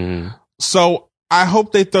 Mm-hmm. So I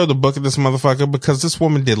hope they throw the book at this motherfucker, because this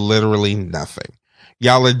woman did literally nothing.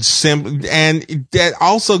 Y'all are and that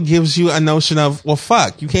also gives you a notion of, well,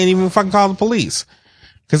 fuck, you can't even fucking call the police.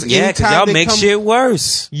 Cause y'all make shit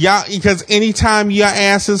worse. Yeah, because anytime your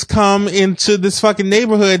asses come into this fucking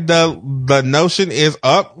neighborhood, the notion is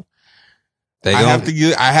up. I have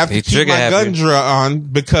to keep my gun draw on,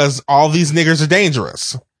 because all these niggers are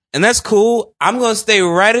dangerous. And that's cool. I'm going to stay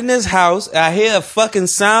right in this house. I hear a fucking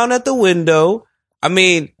sound at the window. I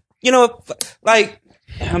mean, you know, like,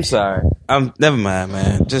 I'm sorry. Never mind,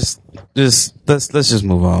 man. Just let's just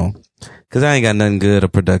move on. Cause I ain't got nothing good or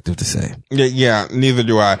productive to say. Yeah, neither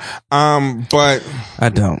do I. But I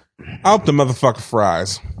don't. I hope the motherfucker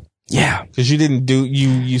fries. Yeah. Cause you didn't do,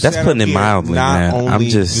 you that's putting it mildly, man. I'm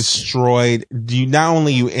just destroyed. Not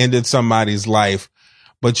only you ended somebody's life,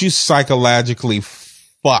 but you psychologically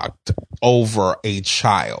fucked over a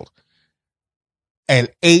child. An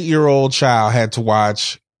 8-year-old child had to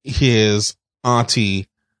watch his auntie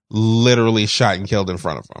literally shot and killed in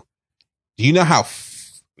front of him. Do you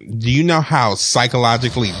know how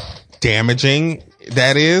psychologically damaging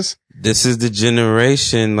that is? This is the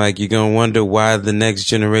generation, like, you're gonna wonder why the next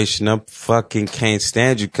generation up fucking can't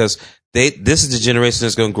stand you, because this is the generation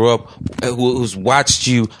that's gonna grow up who's watched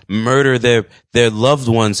you murder their loved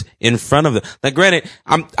ones in front of them. Like, granted,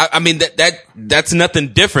 I mean that's nothing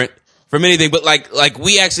different from anything, but like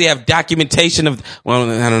we actually have documentation of, well,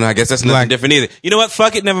 I don't know, I guess that's nothing different either. You know what?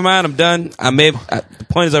 Fuck it, never mind, I'm done. The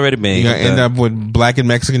point is already made. You're gonna end up with black and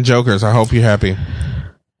Mexican jokers. I hope you're happy.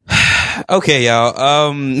 Okay, y'all.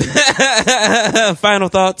 Final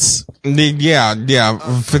thoughts? Yeah.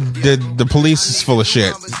 The police is full of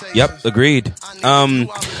shit. Yep, agreed.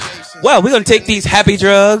 Well, we're gonna take these happy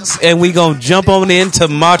drugs and we're gonna jump on into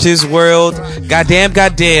Marty's World.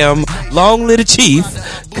 Goddamn, long live the chief,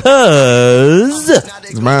 cause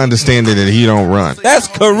it's my understanding that he don't run. That's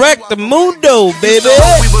correct, the mundo, baby.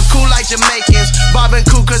 We were cool like Jamaicans, Bob and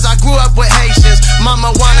cool cause I grew up with Haitians. Mama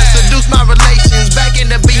wanna seduce my relations. Back in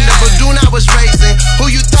the beat, the Badoon I was raising. Who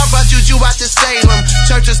you thought brought you out to Salem?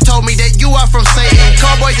 Churches told me that you are from Satan.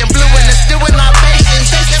 Cowboys in blue and they're still with libations.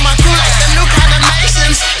 They say my crew like the new kind of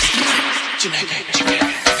Masons. Yeah,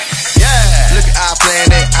 look at I planned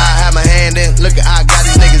it, I have my hand in. Look at I got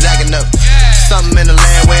these niggas acting up. Something in the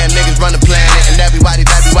land where niggas run the planet, and everybody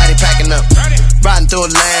packing up. Riding through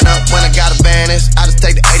Atlanta when I got a vanish. I just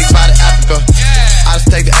take the 85 to Africa. I just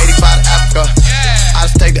take the 85 to Africa. I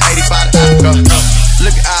just take the 85 to Africa.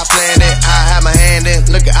 Look at I planned it, I have my hand in.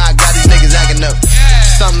 Look at I got these niggas acting up.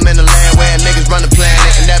 Something in the land where niggas run the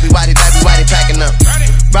planet, and everybody packing up.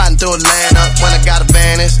 Riding through Atlanta when I got a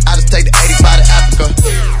vanish. I just take the 85 to Africa.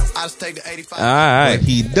 I just take the 85. All right. But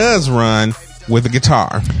he does run with a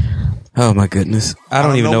guitar. Oh my goodness! I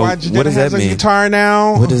don't even know what does that mean. Guitar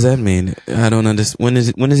now. What does that mean? I don't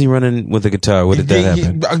understand. When is he running with a guitar? What did that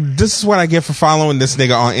happen? This is what I get for following this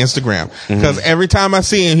nigga on Instagram. Because every time I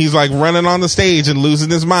see him, he's like running on the stage and losing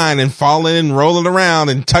his mind and falling and rolling around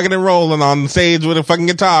and tugging and rolling on the stage with a fucking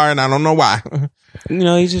guitar, and I don't know why. You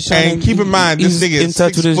know, he's just trying. And keep in mind, this nigga is in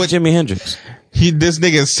touch with his Jimi Hendrix. This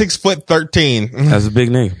nigga is 6'13". That's a big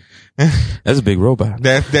nigga. That's a big robot.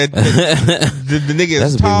 The nigga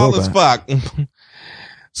is tall as fuck.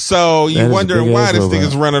 So you wondering why this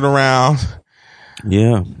nigga's running around,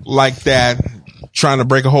 like that, trying to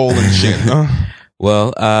break a hole in the shit. Huh?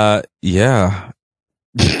 Well, yeah.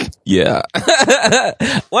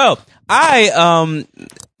 Well, I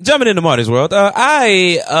jumping into Marty's World.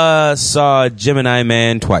 I saw Gemini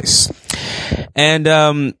Man twice,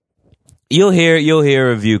 and You'll hear a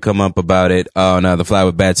review come up about it on the Fly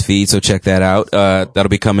with Bats feed, so check that out. That'll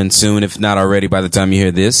be coming soon, if not already by the time you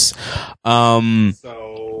hear this.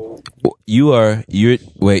 You're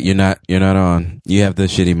not on. You have the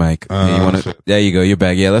shitty mic. There you go. You're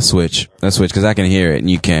back. Yeah, let's switch because I can hear it and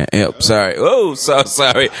you can't. Yep, sorry. Oh, so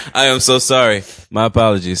sorry. I am so sorry. My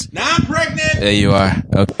apologies. Now I'm pregnant. There you are.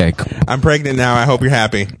 Okay, cool. I'm pregnant now. I hope you're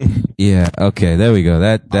happy. Yeah. Okay. There we go.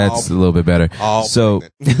 That's a little bit better.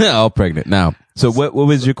 All pregnant now. So what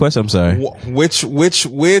was your question? I'm sorry. Which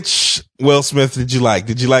Will Smith did you like?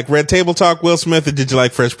 Did you like Red Table Talk Will Smith, or did you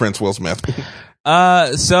like Fresh Prince Will Smith?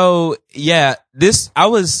 So yeah, I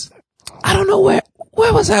don't know where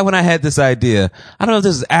was I when I had this idea? I don't know if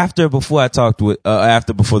this is after or before I talked with,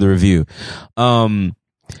 before the review.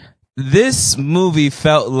 This movie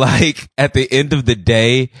felt like at the end of the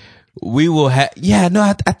day, we will have,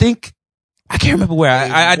 I think, I can't remember where.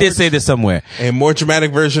 I did say this somewhere. A more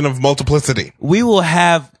dramatic version of Multiplicity. We will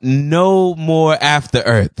have no more After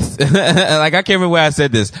Earth. Like, I can't remember where I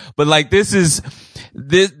said this, but like, this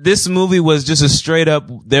movie was just a straight up,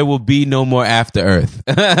 there will be no more After Earth.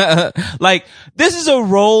 Like, this is a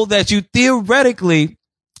role that you theoretically,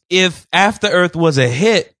 if After Earth was a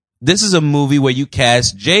hit, this is a movie where you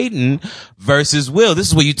cast Jaden versus Will. This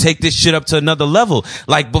is where you take this shit up to another level.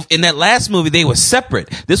 Like, in that last movie, they were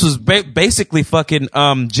separate. This was basically fucking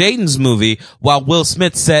Jaden's movie, while Will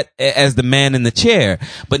Smith sat as the man in the chair.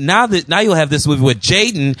 But now you'll have this movie where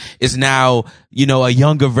Jaden is now, a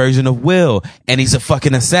younger version of Will, and he's a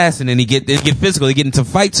fucking assassin, and they get physical, they get into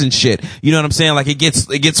fights and shit. You know what I'm saying? Like, it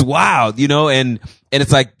gets wild, and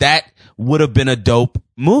it's like, that would have been a dope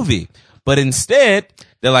movie. But instead,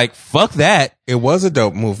 they're like, fuck that. It was a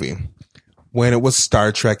dope movie when it was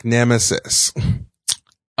Star Trek Nemesis.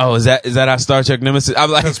 Oh, is that our Star Trek Nemesis?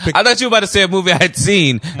 I'm like, I thought you were about to say a movie I had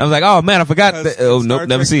seen. I was like, oh man, I forgot. Nope,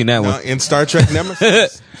 never seen that one. In Star Trek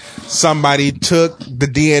Nemesis, somebody took the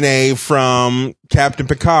DNA from Captain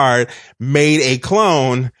Picard, made a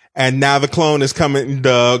clone, and now the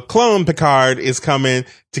clone Picard is coming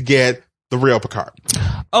to get the real Picard.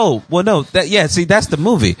 Oh, well, no, that's the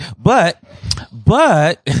movie. But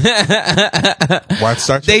why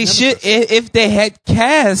Star Trek they should, if they had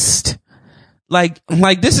cast, like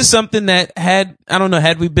this is something that had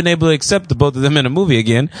we been able to accept the both of them in a movie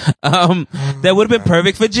again, that would have been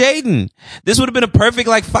perfect for Jaden. This would have been a perfect,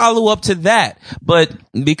 like, follow up to that. But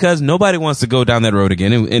because nobody wants to go down that road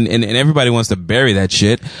again, and everybody wants to bury that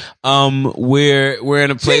shit, we're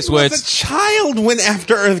in a place Jaden where was a child when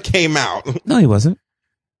After Earth came out. No, he wasn't.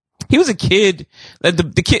 He was a kid.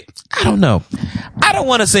 The kid, I don't know. I don't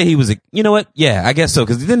want to say he was you know what? Yeah, I guess so.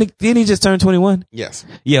 Cause didn't he just turn 21? Yes.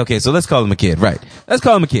 Yeah, okay. So let's call him a kid. Right. Let's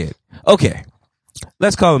call him a kid. Okay.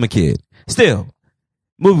 Let's call him a kid. Still,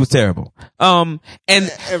 movie was terrible. And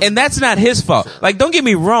that's not his fault. Like, don't get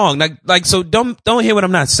me wrong. Like, so don't hear what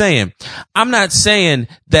I'm not saying. I'm not saying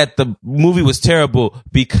that the movie was terrible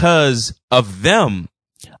because of them.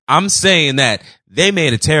 I'm saying that they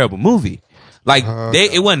made a terrible movie. Like,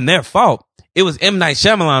 it wasn't their fault. It was M. Night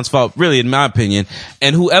Shyamalan's fault, really, in my opinion.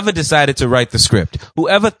 And whoever decided to write the script,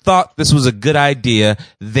 whoever thought this was a good idea,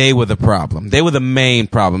 they were the problem. They were the main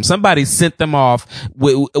problem. Somebody sent them off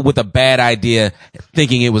with a bad idea,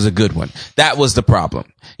 thinking it was a good one. That was the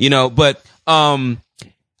problem, but,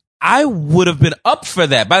 I would have been up for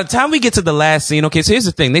that. By the time we get to the last scene, okay, so here's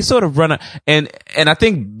the thing. They sort of and I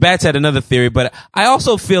think Bats had another theory, but I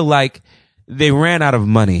also feel like they ran out of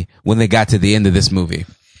money when they got to the end of this movie.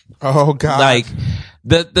 Oh God. Like,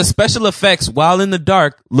 the special effects, while in the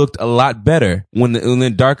dark, looked a lot better. When the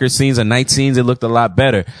darker scenes or night scenes, it looked a lot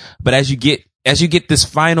better. But as you get this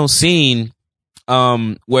final scene,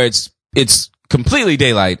 where it's completely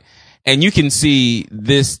daylight, and you can see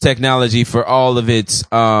this technology for all of its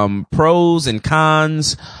pros and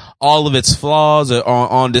cons, all of its flaws are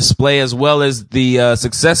on display, as well as the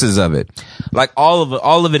successes of it. Like,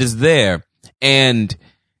 all of it is there, and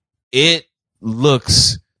it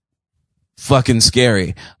looks fucking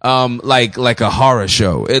scary. Like a horror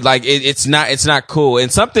show. It's not cool.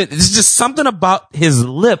 And it's just something about his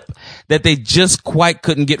lip that they just quite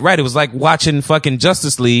couldn't get right. It was like watching fucking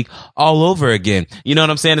Justice League all over again. You know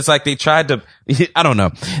what I'm saying? It's like they tried to, I don't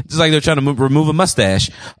know. It's like they're trying to remove a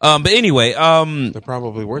mustache. But anyway, they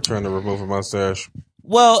probably were trying to remove a mustache.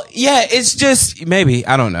 Well, yeah, it's just, maybe,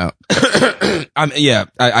 I don't know.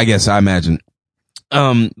 I guess, I imagine.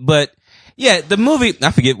 But yeah, the movie, I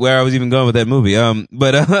forget where I was even going with that movie.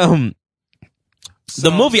 The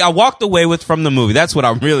movie I walked away with from the movie, that's what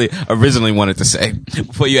I really originally wanted to say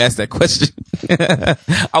before you asked that question.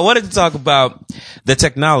 I wanted to talk about the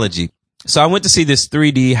technology. So I went to see this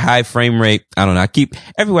 3D high frame rate. I don't know.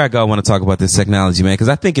 Everywhere I go, I want to talk about this technology, man, because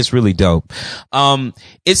I think it's really dope.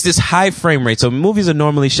 It's this high frame rate. So movies are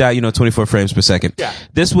normally shot, 24 frames per second. Yeah.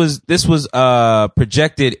 This was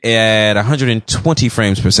projected at 120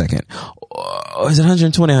 frames per second. Or is it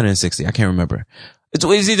 120, 160? I can't remember. It's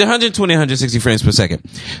either 120, 160 frames per second.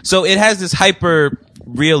 So it has this hyper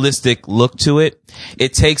realistic look to it.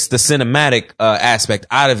 It takes the cinematic aspect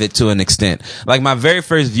out of it to an extent. Like my very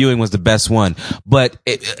first viewing was the best one, but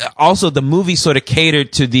also the movie sort of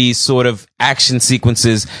catered to these sort of action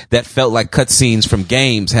sequences that felt like cutscenes from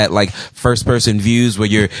games. Had like first person views where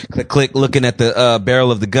you're click looking at the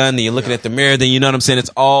barrel of the gun, then you're looking at the mirror, then you know what I'm saying?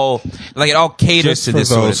 It's all like it all caters Just to for this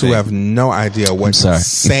those sort of thing. who have no idea what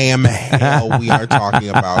Sam hell we are talking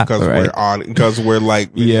about because we're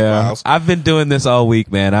like files. I've been doing this all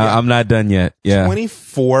week, man. I'm not done yet. Yeah.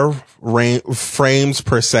 24 frames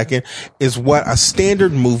per second is what a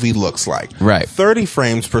standard movie looks like. Right. 30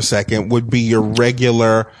 frames per second would be your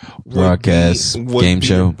regular broadcast game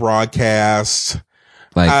show broadcast.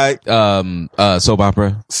 Like, soap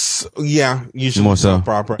opera. Yeah. Usually more so. Soap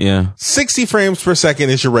opera. Yeah. 60 frames per second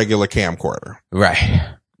is your regular camcorder.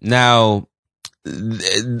 Right. Now,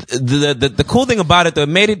 the cool thing about it though, it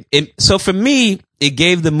made it so for me, it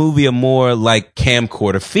gave the movie a more like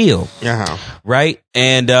camcorder feel. Right?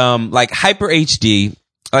 And, like Hyper HD,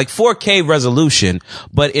 like 4K resolution,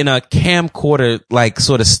 but in a camcorder like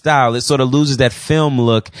sort of style, it sort of loses that film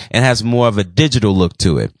look and has more of a digital look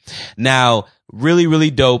to it. Now, really,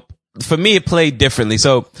 really dope. For me, it played differently.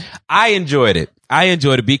 So I enjoyed it.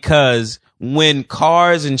 Because when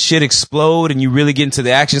cars and shit explode and you really get into the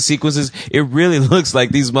action sequences, it really looks like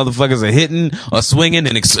these motherfuckers are hitting or swinging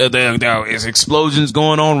and there's explosions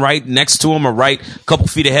going on right next to them or right a couple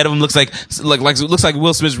feet ahead of them. Looks like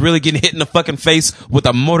Will Smith's really getting hit in the fucking face with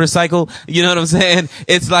a motorcycle. You know what I'm saying?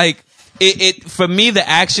 It's like, it for me, the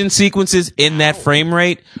action sequences in that frame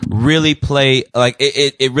rate really play, like,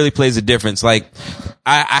 it really plays a difference. Like,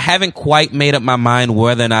 I haven't quite made up my mind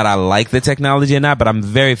whether or not I like the technology or not, but I'm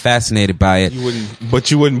very fascinated by it. You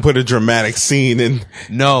wouldn't put a dramatic scene in.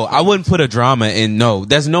 No, I wouldn't put a drama in. No,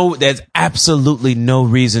 there's absolutely no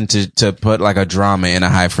reason to put like a drama in a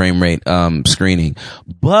high frame rate, screening.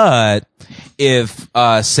 But if,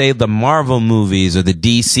 say the Marvel movies or the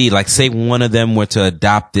DC, like say one of them were to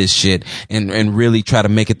adopt this shit and really try to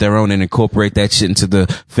make it their own and incorporate that shit into the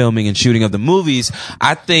filming and shooting of the movies,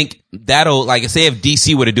 I think that'll, like, say if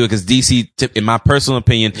DC were to do it, because DC, in my personal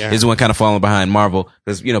opinion, is the one kind of falling behind Marvel,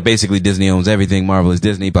 because, basically Disney owns everything. Marvel is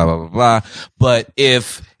Disney, blah, blah, blah, blah. But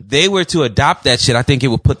if they were to adopt that shit, I think it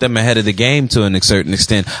would put them ahead of the game to a certain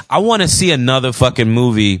extent. I want to see another fucking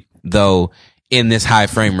movie, though, in this high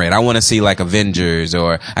frame rate. I want to see like Avengers,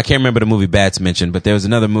 or I can't remember the movie Bats mentioned, but there was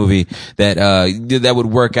another movie that would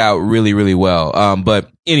work out really, really well. But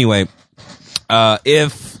anyway,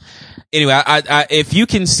 if you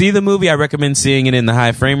can see the movie, I recommend seeing it in the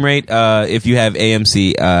high frame rate. If you have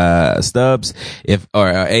AMC stubs, or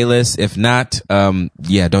A-list. If not, don't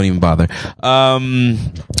even bother.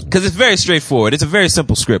 Because it's very straightforward. It's a very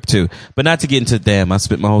simple script too. But not to get into I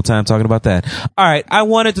spent my whole time talking about that. All right, I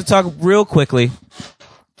wanted to talk real quickly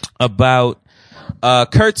about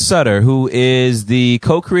Kurt Sutter, who is the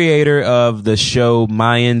co-creator of the show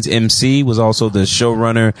Mayans MC, was also the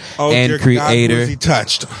showrunner and creator. God, was he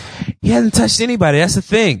touched? He hasn't touched anybody. That's the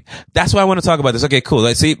thing. That's why I want to talk about this. Okay, cool.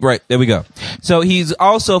 Let's see. Right. There we go. So he's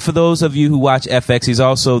also, for those of you who watch FX, he's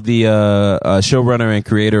also the showrunner and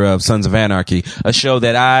creator of Sons of Anarchy, a show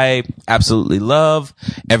that I absolutely love.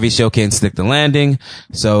 Every show can't stick the landing.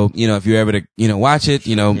 So, if you're ever to, watch it,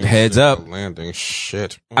 heads up. Landing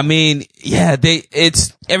shit. I mean, yeah,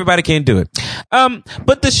 everybody can't do it.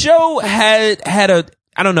 But the show had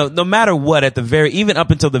I don't know, no matter what, even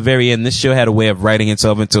up until the very end, this show had a way of writing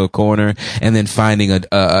itself into a corner and then finding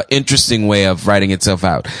a interesting way of writing itself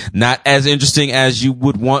out. Not as interesting as you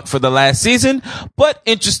would want for the last season, but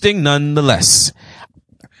interesting nonetheless.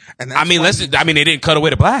 And they didn't cut away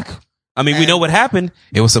to black. We know what happened.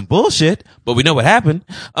 It was some bullshit, but we know what happened.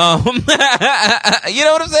 You know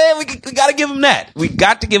what I'm saying? We gotta give them that. We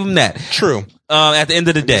got to give them that. True. At the end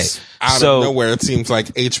of the day. Out of nowhere, it seems like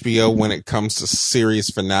HBO, when it comes to series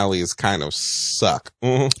finales, kind of suck.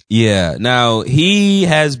 Mm-hmm. Yeah. Now, he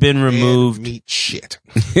has been removed. Meat shit.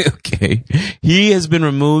 Okay. He has been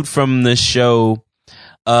removed from the show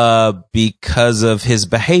because of his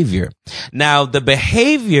behavior. Now, the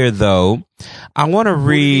behavior, though, I want to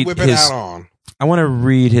read I want to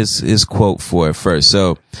read his quote for it first.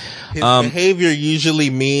 So, his behavior usually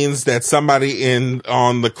means that somebody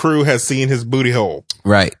on the crew has seen his booty hole.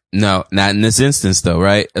 Right. No, not in this instance though,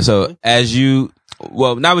 right? So, as you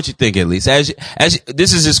well, not what you think, at least.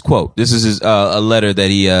 This is his quote. This is his a letter that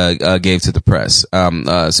he gave to the press,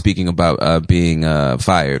 speaking about being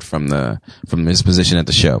fired from his position at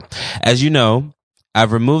the show. As you know,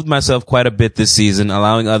 I've removed myself quite a bit this season,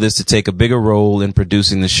 allowing others to take a bigger role in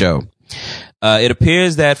producing the show. It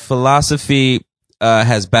appears that philosophy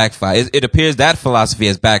has backfired. It appears that philosophy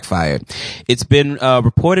has backfired. It's been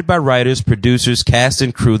reported by writers, producers, cast,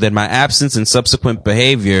 and crew that my absence and subsequent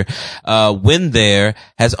behavior when there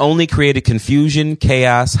has only created confusion,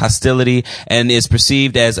 chaos, hostility, and is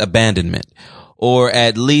perceived as abandonment. Or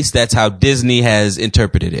at least that's how Disney has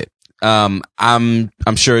interpreted it. I'm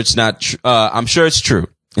sure it's not I'm sure it's true.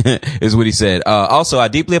 Is what he said. Also, I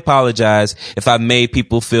deeply apologize if I made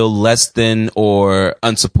people feel less than or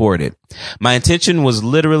unsupported. My intention was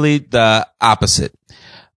literally the opposite.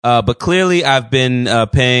 But clearly I've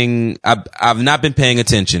not been paying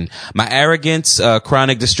attention. My arrogance,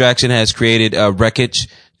 chronic distraction has created wreckage.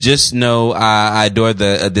 Just know, I adore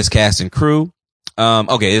this cast and crew.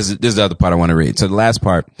 Okay, this is the other part I want to read. So the last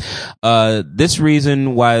part, this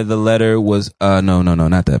reason why the letter was, no,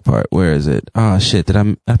 not that part. Where is it? Oh shit, did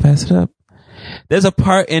I pass it up? There's a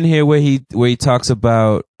part in here where he talks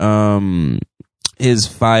about, his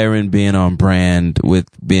firing being on brand with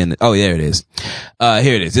being, oh, there it is.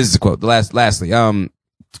 Here it is. This is the quote. Lastly,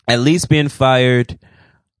 at least being fired,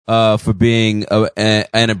 for being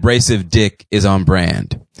an abrasive dick is on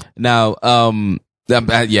brand. Now,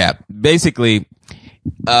 yeah, basically,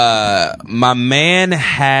 my man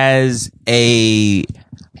has a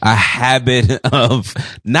habit of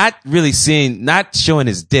not showing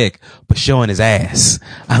his dick, but showing his ass.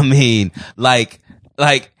 I mean,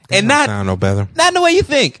 and not no better. Not in the way you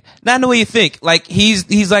think. Not in the way you think. Like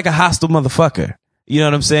he's like a hostile motherfucker. You know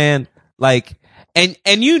what I'm saying? Like, and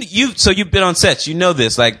so you've been on sets. You know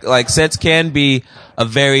this. Like sets can be a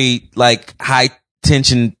very like high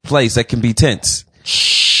tension place that can be tense.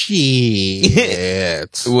 Shit.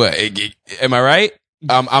 What? Am I right?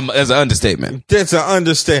 As an understatement. That's an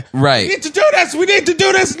understatement. Right. We need to do this. We need to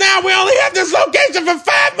do this now. We only have this location for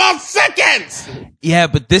 5 more seconds. Yeah,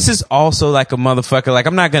 but this is also like a motherfucker. Like,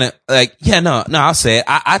 I'm not gonna, like, yeah, no, I'll say it.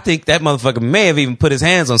 I think that motherfucker may have even put his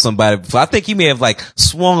hands on somebody before. I think he may have, like,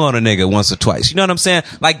 swung on a nigga once or twice. You know what I'm saying?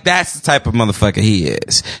 Like, that's the type of motherfucker he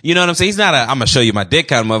is. You know what I'm saying? He's not I'm gonna show you my dick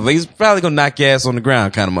kind of motherfucker. He's probably gonna knock your ass on the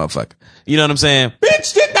ground kind of motherfucker. You know what I'm saying?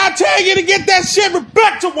 Bitch, did not tell you to get that shit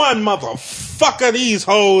back to one, motherfucker, these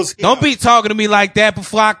hoes. Don't be talking to me like that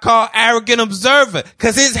before I call arrogant observer,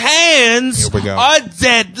 cause his hands are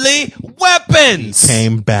deadly weapons. He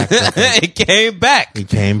came back with it. It came back. He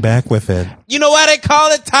came back with it. You know why they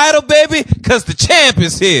call it title, baby? Cause the champ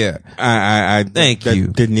is here. Thank you.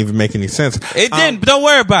 That didn't even make any sense. It didn't, but don't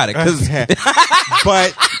worry about it. Cause okay.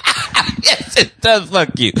 But yes, it does.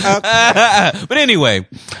 Fuck you. Okay. But anyway,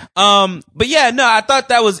 but yeah, no, I thought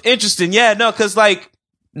that was interesting. Yeah, no, cause like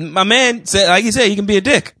my man said, like he said, he can be a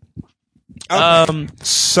dick. Okay.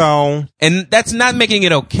 So, and that's not making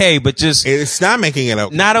it okay, but just it's not making it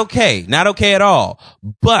okay. Not okay at all.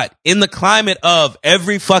 But in the climate of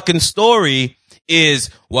every fucking story is,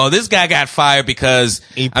 well, this guy got fired because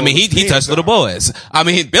he touched little boys. I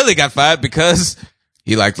mean, Billy got fired because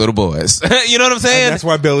he liked little boys. You know what I'm saying? And that's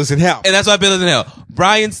why Bill is in hell.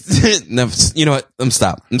 Brian's, no, you know what? I'm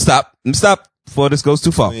stop before this goes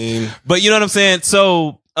too far. But you know what I'm saying?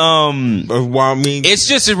 So, it's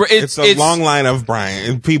just, it's a long line of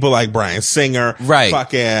people like Bryan Singer, right?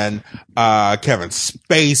 Fucking, Kevin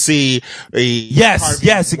Spacey.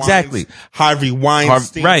 Exactly. Harvey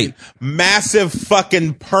Weinstein. Right. Massive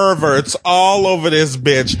fucking perverts all over this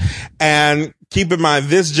bitch. And keep in mind,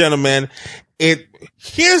 this gentleman,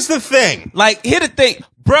 here's the thing.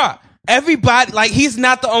 Bruh. Everybody, like, he's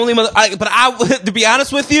not the only but to be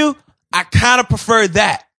honest with you, I kind of prefer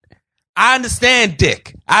that. I understand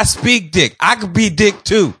dick. I speak dick. I could be dick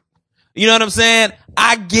too. You know what I'm saying?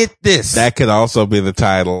 I get this. That could also be the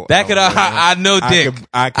title. I know dick.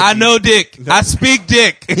 I know dick. I speak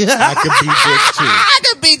dick. I could be dick too. I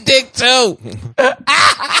could be dick too.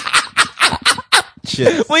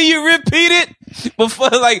 Shit. When you repeat it before,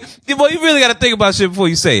 like, well, you really got to think about shit before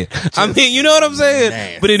you say it. I mean, you know what I'm saying?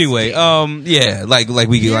 Nasty. But anyway, yeah, like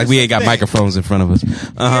we ain't got microphones in front of us.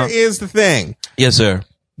 Here is the thing. Yes, sir.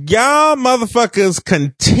 Y'all motherfuckers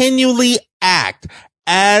continually act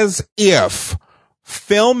as if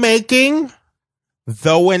filmmaking,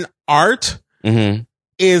 though an art,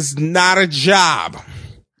 is not a job.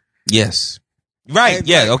 Yes. Right. And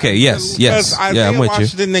yeah. Okay. Yes. Because Isaiah I'm with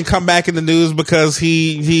Washington you. didn't come back in the news because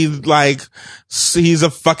he's a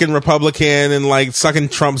fucking Republican and like sucking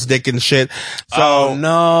Trump's dick and shit. So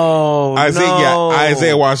no.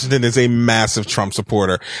 Isaiah Washington is a massive Trump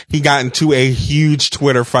supporter. He got into a huge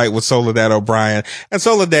Twitter fight with Soledad O'Brien, and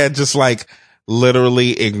Soledad just like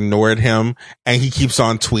literally ignored him, and he keeps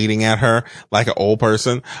on tweeting at her like an old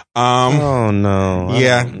person. Oh no.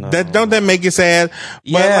 Yeah. Don't that make you sad?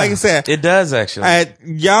 But like I said, it does actually.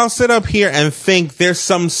 Y'all sit up here and think there's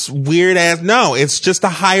some weird ass. No, it's just a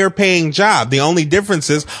higher paying job. The only difference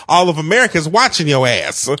is all of America's watching your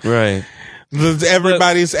ass. Right.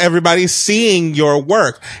 Everybody's seeing your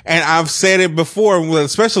work. And I've said it before,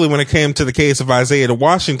 especially when it came to the case of Isaiah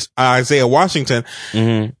Washington.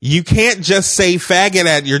 Mm-hmm. You can't just say faggot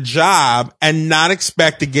at your job and not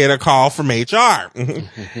expect to get a call from HR.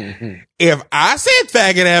 If I said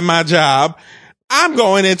faggot at my job, I'm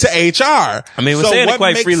going into HR. I mean, we're saying it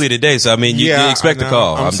quite freely today, so I mean, you expect the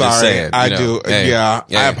call. I'm sorry. just saying. I do. Hey,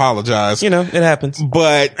 I apologize. It happens.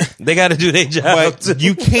 But they got to do their job. But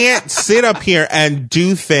you can't sit up here and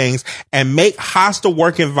do things and make hostile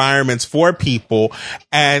work environments for people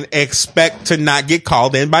and expect to not get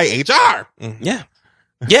called in by HR. Yeah.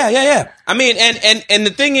 I mean, and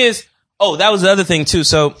the thing is, that was the other thing too.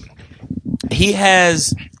 So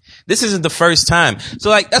this isn't the first time. So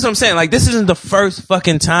like, that's what I'm saying. Like, this isn't the first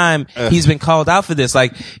fucking time he's been called out for this.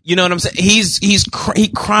 Like, you know what I'm saying? He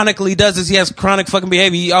chronically does this. He has chronic fucking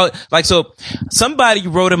behavior. So somebody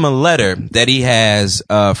wrote him a letter that he has,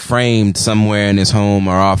 framed somewhere in his home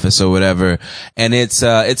or office or whatever. And it's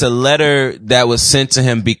a letter that was sent to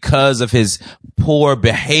him because of his poor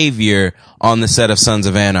behavior on the set of Sons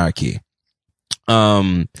of Anarchy.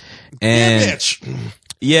 Bitch.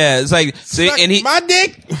 Yeah, it's like, my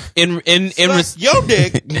dick, your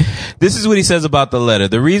dick. This is what he says about the letter.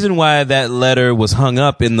 The reason why that letter was hung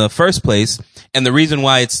up in the first place, and the reason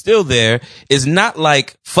why it's still there, is not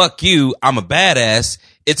like, fuck you, I'm a badass.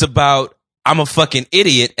 It's about, I'm a fucking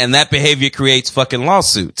idiot, and that behavior creates fucking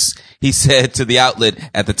lawsuits, he said to the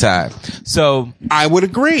outlet at the time. So I would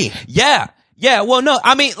agree. Yeah. Well, no,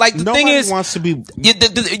 I mean, like, the thing is, wants to be,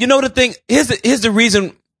 the thing, here's the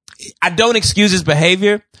reason. I don't excuse his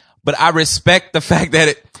behavior, but I respect the fact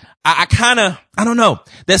that I don't know.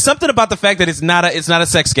 There's something about the fact that it's not a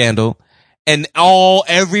sex scandal, and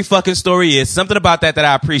every fucking story is something about that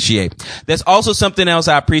I appreciate. There's also something else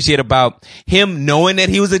I appreciate about him knowing that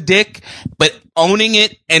he was a dick, but owning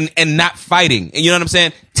it and not fighting. You know what I'm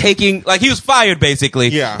saying? Taking, like, he was fired basically.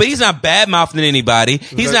 Yeah. But he's not bad mouthing anybody.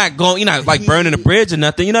 He's not going, like burning a bridge or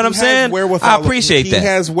nothing. You know what I'm saying? I appreciate that. He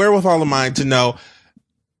has wherewithal of mind to know,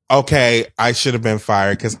 okay, I should have been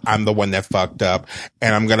fired because I'm the one that fucked up,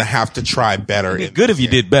 and I'm going to have to try better. It's good if you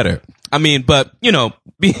did better. I mean, but,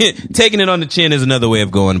 taking it on the chin is another way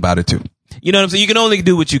of going about it, too. You know what I'm saying? You can only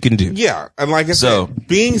do what you can do. Yeah. And like I said,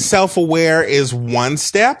 being self-aware is one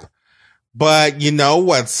step, but you know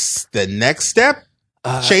what's the next step?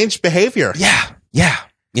 Change behavior. Yeah.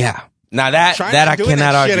 Now that I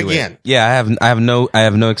cannot argue with. Yeah, I have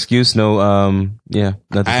no excuse. No, nothing for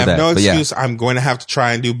that. I have no excuse. I'm going to have to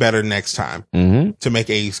try and do better next time to make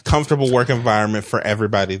a comfortable work environment for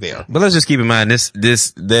everybody there. But let's just keep in mind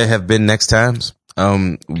there have been next times.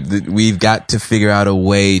 We've got to figure out a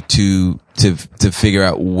way to figure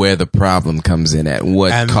out where the problem comes in at.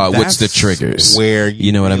 What's the triggers? Where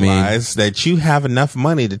you know what I mean? Realize that you have enough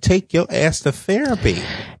money to take your ass to therapy.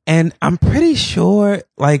 And I'm pretty sure,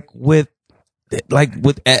 with at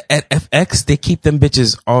FX, they keep them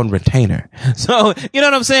bitches on retainer. So, you know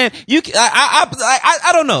what I'm saying? I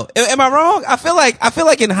don't know. Am I wrong? I feel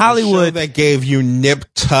like in Hollywood, that gave you nip,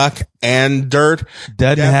 tuck, and dirt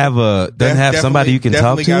doesn't have somebody you can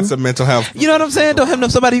talk to. Got some mental health. You know what I'm saying? Don't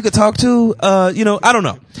have somebody you can talk to. I don't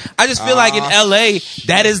know. I just feel like in LA,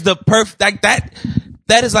 that is the perfect,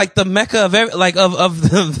 that is like the mecca of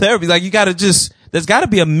the therapy. Like, there's gotta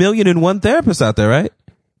be 1,000,001 therapists out there, right?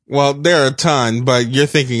 Well, there are a ton, but you're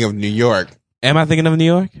thinking of New York. Am I thinking of New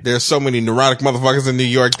York? There's so many neurotic motherfuckers in New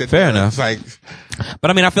York that fair enough.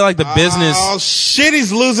 But I mean, I feel like the business. Oh shit,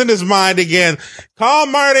 he's losing his mind again. Call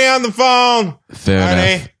Marty on the phone.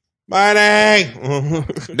 Fair enough.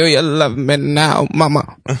 Marty. Do you love me now,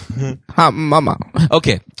 mama? Mama.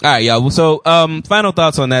 Okay. All right, y'all. So, final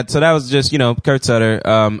thoughts on that. So that was just, Kurt Sutter,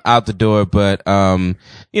 out the door, but,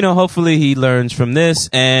 hopefully he learns from this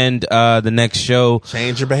and, the next show.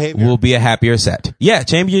 Change your behavior. Will be a happier set. Yeah,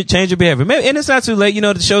 change your behavior. Maybe, and it's not too late.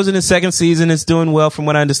 The show's in its second season. It's doing well from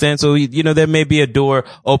what I understand. So, there may be a door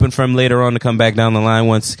open for him later on to come back down the line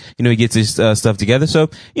once, he gets his, stuff together. So,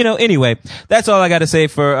 anyway, that's all I got to say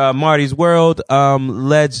for, Marty's World.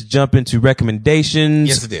 Let's jump into recommendations.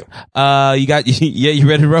 Yes, I do. You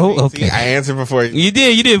ready to roll? Okay. See, I answered before you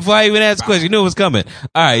did before I even asked the question. You knew it was coming.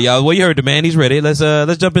 All right, y'all. Well, you heard the man. He's ready. Let's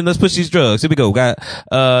jump in. Let's push these drugs. Here we go.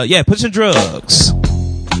 Pushing drugs.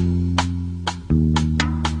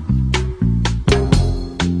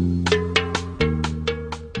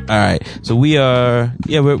 All right, so we're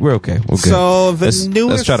okay. We're good. So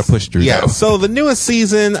let's try to push through. Yeah. Though. So the newest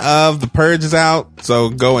season of The Purge is out. So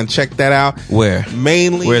go and check that out. Where?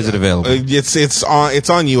 Mainly. Where is it available? It's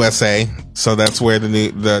on USA. So that's where the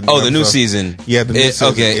new season. Yeah, the new season.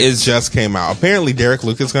 Okay, it just came out. Apparently, Derek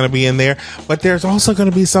Luke is going to be in there, but there's also going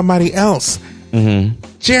to be somebody else. Mm-hmm.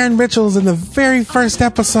 Jaron Mitchell's in the very first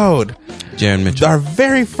episode. Jaron Mitchell, our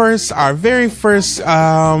very first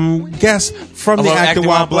guest from the Acting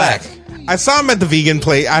While Black. I saw him at the vegan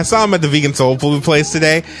place. I saw him at the vegan soul food place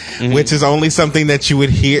today, which is only something that you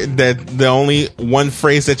would hear. That the only one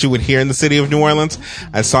phrase that you would hear in the city of New Orleans.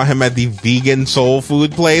 I saw him at the vegan soul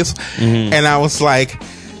food place, and I was like,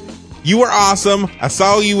 "You were awesome. I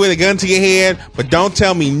saw you with a gun to your head, but don't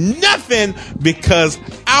tell me nothing because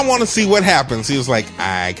I want to see what happens." He was like,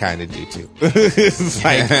 "I kind of do too." It's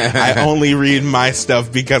like, I only read my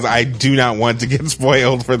stuff because I do not want to get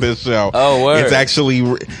spoiled for this show. Oh, word. It's actually...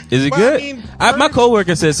 Is it good? I mean, my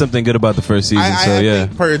coworker said something good about the first season, I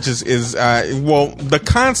think Purge is the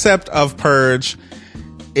concept of Purge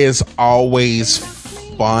is always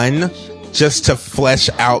fun, just to flesh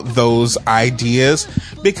out those ideas,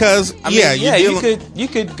 because you could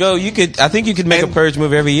I think you could make a Purge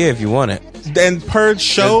movie every year if you want it. And Purge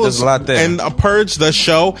shows, there's a lot there. And a Purge the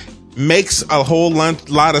show makes a whole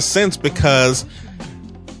lot of sense because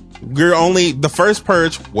the first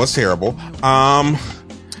Purge was terrible.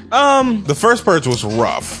 The first Purge was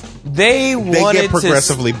rough. They get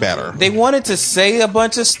progressively better. They wanted to say a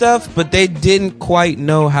bunch of stuff, but they didn't quite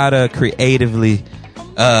know how to creatively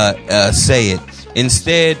say it.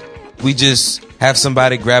 Instead, we just have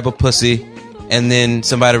somebody grab a pussy and then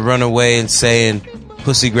somebody run away and saying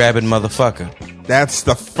pussy grabbing motherfucker. That's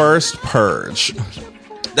the first Purge.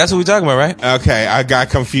 That's what we're talking about, right? Okay, I got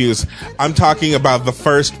confused. I'm talking about the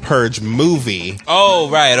first Purge movie. Oh,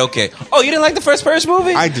 right, okay. Oh, you didn't like the first Purge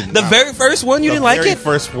movie? I did not. The very first one, you didn't like it? The very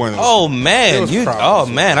first one. Oh, man. You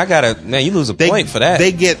lose a point for that.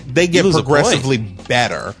 They get progressively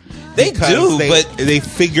better. They do, but they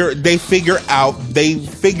figure out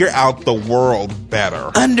the world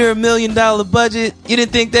better. Under $1 million budget, you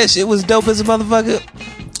didn't think that shit was dope as a motherfucker?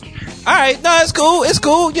 All right, no, it's cool. It's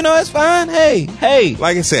cool. It's fine. Hey.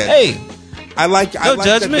 Like I said, hey. I like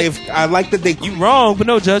judgment. I like that they. You wrong, but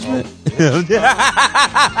no judgment.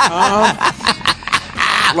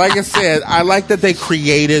 Like I said, I like that they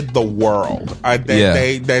created the world.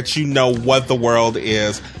 That you know what the world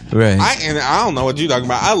is. Right. I don't know what you're talking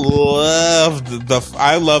about. I love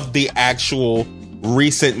the actual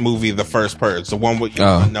recent movie, The First Purge, the one with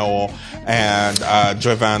Noel and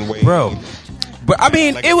Jovan Wade. Bro. But I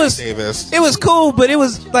mean, it was cool, but it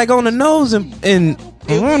was like on the nose and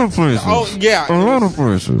a lot of places. Oh yeah, a lot of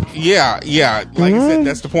places. Yeah. Like I said,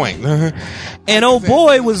 that's the point. And old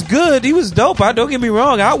boy was good. He was dope. Don't get me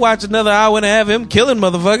wrong. I'll watch another hour and a half of him killing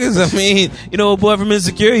motherfuckers. I mean, old boy from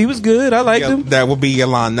Insecure, he was good. I liked him. That would be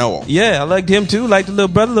Yolanda Noel. Yeah, I liked him too. Liked the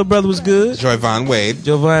little brother. Little brother was good. Jovan Wade.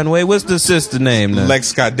 What's the sister name? Lex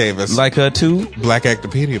Scott Davis. Like her too. Black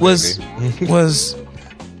Actopedia.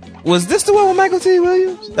 Was this the one with Michael T.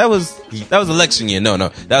 Williams? That was election year. No,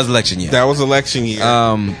 that was election year. That was election year.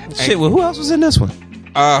 Shit. Well, who else was in this one?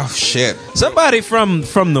 Oh shit! Somebody from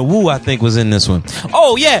the Woo, I think, was in this one.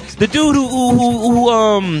 Oh yeah, the dude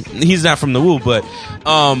who he's not from the Woo, but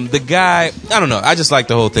the guy, I don't know. I just like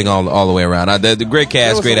the whole thing all the way around. The great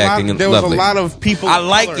cast, great acting, there lovely. was a lot of people. I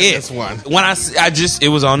like it. This one. When it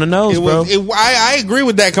was on the nose, bro. I agree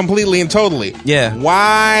with that completely and totally. Yeah.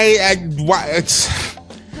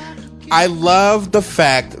 I love the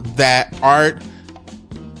fact that art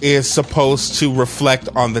is supposed to reflect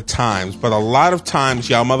on the times, but a lot of times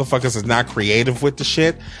y'all motherfuckers is not creative with the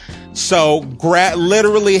shit. So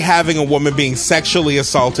literally having a woman being sexually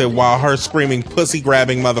assaulted while her screaming pussy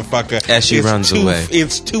grabbing motherfucker as she runs away.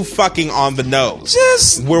 It's too fucking on the nose.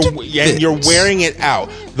 And you're wearing it out.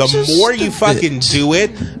 The more you fucking do it,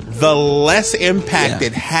 the less impact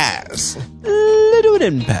it has. bit of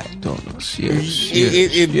an impact on us.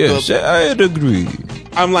 Yes, I'd agree.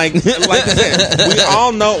 I'm like I said, we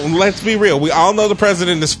all know, let's be real, we all know the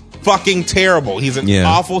president is fucking terrible. He's an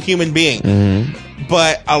awful human being. Mm-hmm.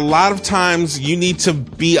 But a lot of times you need to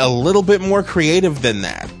be a little bit more creative than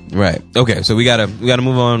that. Right. Okay, so we gotta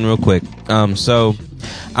move on real quick. So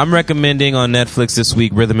I'm recommending on Netflix this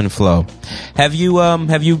week Rhythm and Flow. Have you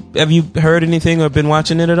heard anything or been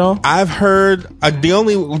watching it at all? I've heard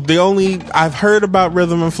I've heard about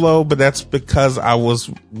Rhythm and Flow, but that's because I was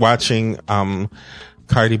watching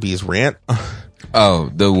Cardi B's rant.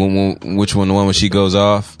 Oh, the one, which one? The one where she goes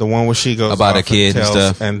off? The one where she goes about off a kid and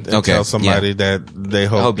stuff, and tells somebody that they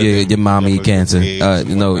hope your mommy cancer.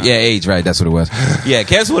 AIDS, right? That's what it was. Yeah,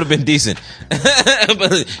 cancer would have been decent,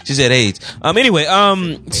 but she said AIDS. Anyway,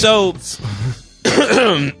 so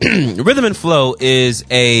Rhythm and Flow is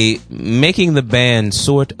a making the band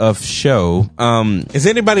sort of show. Is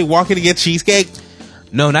anybody walking to get cheesecake?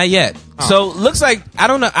 No, not yet. Oh. So looks like, I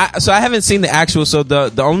don't know. So I haven't seen the actual. So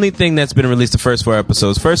the only thing that's been released, the first four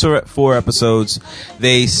episodes,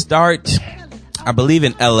 they start, I believe,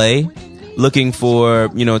 in LA, looking for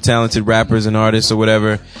talented rappers and artists or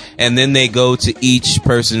whatever, and then they go to each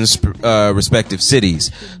person's respective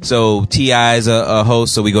cities. So T.I. is a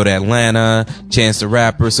host, so we go to Atlanta. Chance the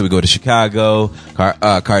Rapper, so we go to Chicago.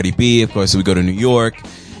 Cardi B, of course, so we go to New York.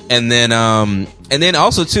 And then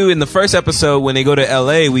also too, in the first episode when they go to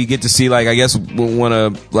LA, we get to see, like, I guess one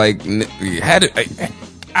of, like,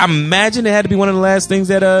 I imagine it had to be one of the last things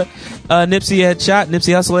that Nipsey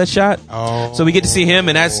Hussle had shot. Oh, so we get to see him,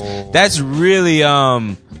 and that's really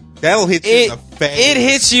that'll hit you in the face. It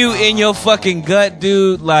hits you in your fucking gut,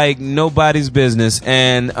 dude, like nobody's business.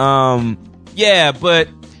 And but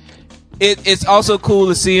it's also cool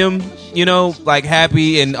to see him, like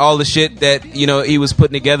happy and all the shit that, he was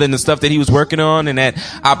putting together and the stuff that he was working on and that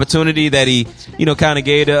opportunity that he, kind of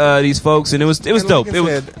gave to these folks. And it was dope. It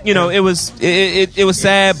was, it was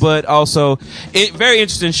sad, but also very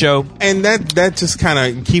interesting show. And that just kind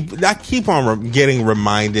of I keep on getting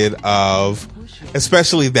reminded of,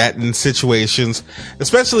 especially that in situations,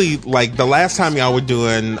 especially like the last time y'all were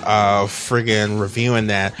doing, friggin' reviewing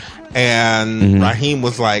that. And Raheem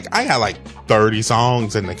was like, I got like 30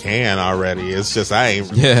 songs in the can already. It's just I ain't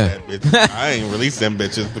released them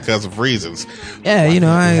bitches because of reasons. Yeah,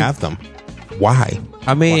 I have them. Why?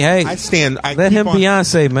 I mean, hey, let him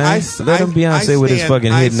Beyonce, man. Let him Beyonce with his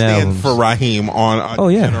fucking hidden albums. For Raheem on a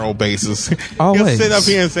general basis. Always. He'll sit up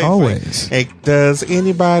here and say, always. Hey, is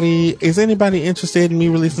anybody interested in me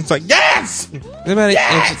releasing? It's like, yes!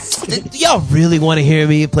 Y'all really want to hear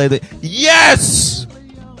me play the yes?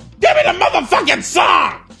 Give me the motherfucking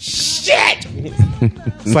song! Shit!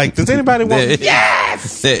 It's like, does anybody want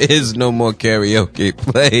yes? There is no more karaoke.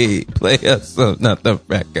 Play us another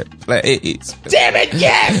record, please. Damn it,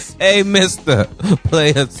 yes! Hey, mister,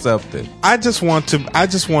 play us something. I just want to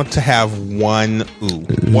have one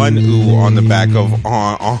ooh on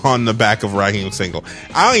the back of Raheem's single.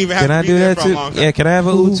 I don't even have to be do there that for too? a long time. Yeah, can I have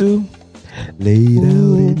a ooh too? Laid out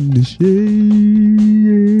in the shade.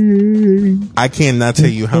 I cannot tell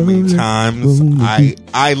you how many times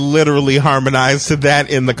I literally harmonized to that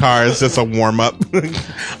in the car as just a warm up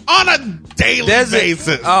on a daily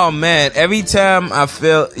basis. Oh man, every time I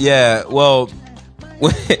feel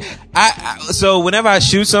so whenever I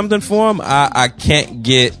shoot something for him, I can't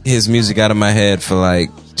get his music out of my head for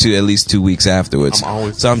like at least 2 weeks afterwards.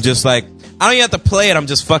 I'm just like, I don't even have to play it. I'm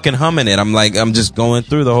just fucking humming it. I'm just going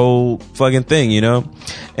through the whole fucking thing,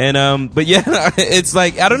 And but yeah, it's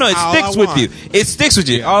like, I don't know. It sticks with you. It sticks with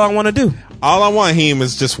you. Yeah. All I want to do. All I want him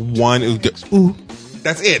is just one ooh.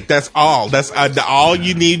 That's it. That's all. That's all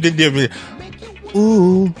you need to do.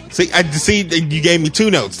 Ooh. See, you gave me 2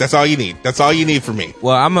 notes. That's all you need. That's all you need from me.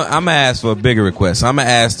 Well, I'm gonna ask for a bigger request. I'm gonna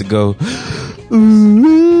ask to go.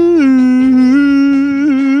 Ooh.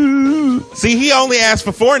 See, he only asked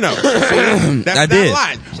for 4 notes. That's I did. A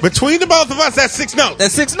line. Between the both of us, that's 6 notes.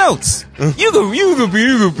 That's 6 notes. You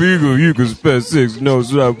can spend 6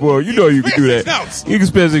 notes, boy. You know you can do that. Notes. You can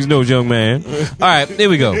spend 6 notes, young man. All right, here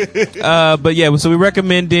we go. But yeah, so we're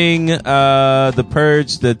recommending The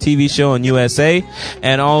Purge, the TV show on USA,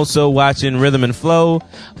 and also watching Rhythm and Flow.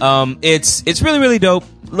 It's really, really dope.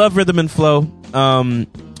 Love Rhythm and Flow.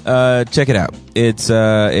 Check it out. It's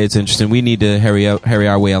interesting. We need to hurry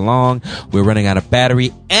our way along. We're running out of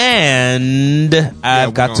battery, and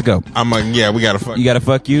I've got to go. We gotta fuck. You gotta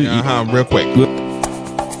fuck you. Real quick.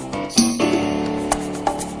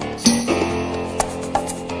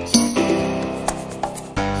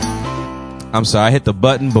 I'm sorry, I hit the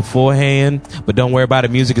button beforehand, but don't worry about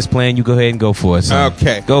it. Music is playing. You go ahead and go for it. Son.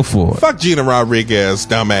 Okay, go for it. Fuck Gina Rodriguez,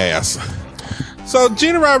 dumbass. So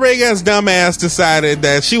Gina Rodriguez, dumbass, decided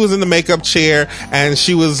that she was in the makeup chair and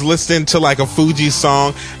she was listening to like a Fuji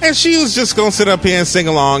song, and she was just gonna sit up here and sing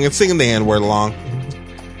along and singing the N-word along.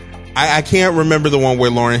 I can't remember the one where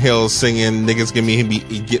Lauryn Hill is singing "Niggas give me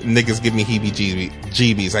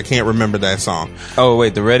heebie-jeebies." I can't remember that song. Oh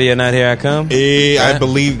wait, the Ready or Not Here I Come? I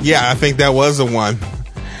believe, I think that was the one.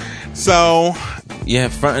 So yeah,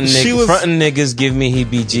 frontin' niggas give me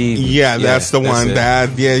heebie-jeebies. Yeah, that's the one.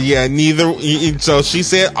 Neither. So she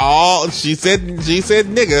said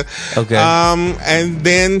nigga. Okay. And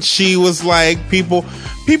then she was like, people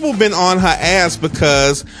been on her ass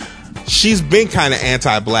because she's been kind of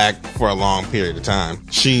anti-black for a long period of time.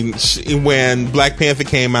 She when Black Panther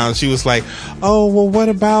came out, she was like, "Oh, well, what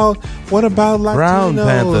about Latinos?" Brown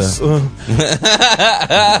Panther.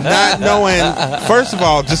 Not knowing, first of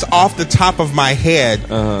all, just off the top of my head,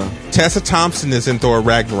 Tessa Thompson is in Thor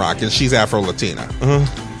Ragnarok, and she's Afro-Latina.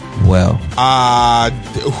 Well,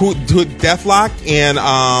 who Deathlock and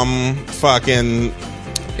fucking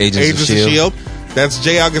Agents of S.H.I.E.L.D. That's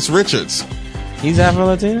J. August Richards. He's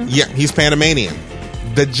Afro-Latino? Yeah, he's Panamanian.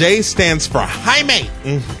 The J stands for Jaime.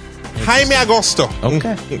 Jaime Agosto.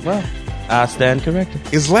 Okay. Well, I stand corrected.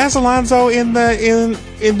 Is Laz Alonso in the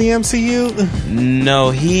MCU? No,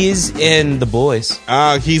 he's in The Boys.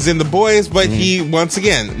 He's in The Boys, but he, once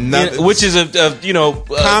again, which is a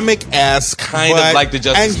comic-esque, kind of like the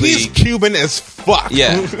Justice League. And he's Cuban as fuck.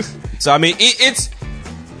 Yeah. So I mean,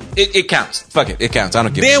 it counts. Fuck it. It counts. I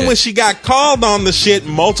don't give a shit. Then when she got called on the shit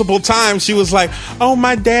multiple times, she was like, "Oh,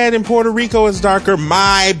 my dad in Puerto Rico is darker.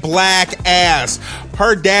 My black ass.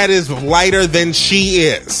 Her dad is lighter than she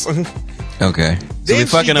is." Okay. So we're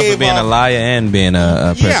fucking up for being a liar and being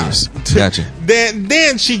a prejudice. Gotcha.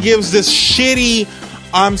 Then she gives this shitty,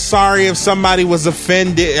 "I'm sorry if somebody was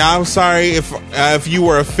offended. I'm sorry if you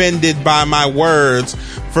were offended by my words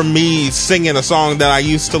for me singing a song that I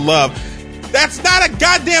used to love." That's not a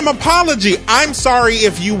goddamn apology. "I'm sorry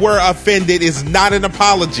if you were offended" is not an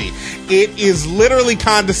apology. It is literally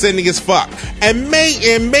condescending as fuck, and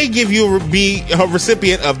may give you be a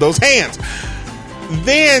recipient of those hands.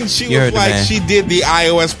 Then she was like, she did the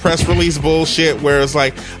iOS press release bullshit where it's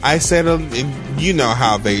like, I said, you know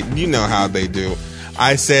how they do.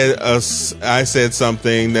 I said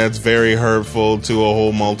something that's very hurtful to a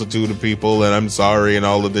whole multitude of people, and I'm sorry, and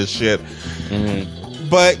all of this shit. Mm-hmm.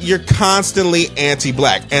 But you're constantly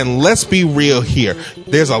anti-black. And let's be real here.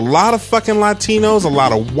 There's a lot of fucking Latinos, a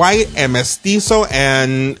lot of white and mestizo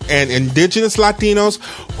and indigenous Latinos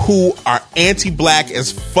who are anti-black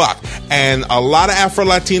as fuck. And a lot of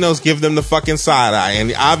Afro-Latinos give them the fucking side eye.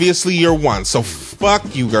 And obviously you're one. So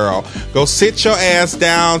fuck you, girl. Go sit your ass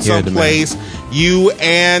down someplace. You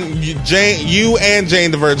and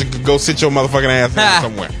Jane the Virgin could go sit your motherfucking ass down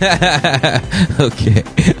somewhere. Okay.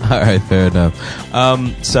 All right, fair enough.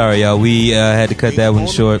 Sorry, y'all. We had to cut that one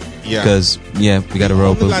short because we got to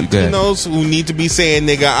roll. The Latinos who need to be saying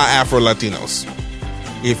nigga are Afro-Latinos.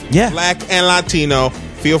 If you're black and Latino,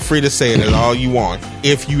 feel free to say it all you want.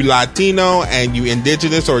 If you Latino and you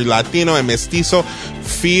indigenous or Latino and mestizo,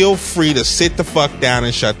 feel free to sit the fuck down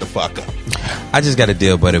and shut the fuck up. I just got to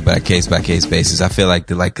deal with it by case basis. I feel like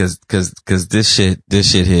cause this shit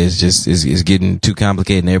here is getting too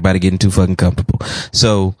complicated and everybody getting too fucking comfortable.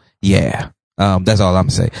 So yeah. That's all I'm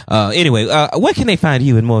gonna say. Anyway, where can they find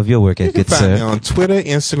you and more of your work at, good sir? You can find me on Twitter,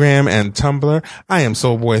 Instagram, and Tumblr. I am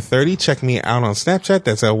Soulboy30. Check me out on Snapchat.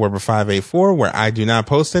 That's LWeber584, where I do not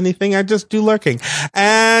post anything. I just do lurking.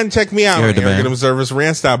 And check me out on Arrogant Observer's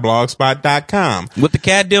Rant.blogspot.com. What the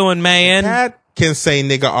cat doing, man? The cat can say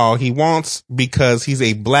nigga all he wants because he's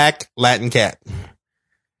a black Latin cat.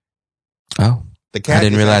 Oh. The cat I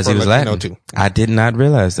didn't realize he was Latin. Too. I did not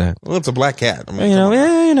realize that. Well, it's a black cat. I mean,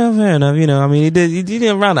 fair enough. I mean, he did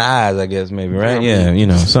around the eyes, I guess, maybe, right?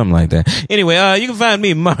 Yeah, something like that. Anyway, you can find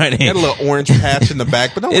me, Marty. He had a little orange patch in the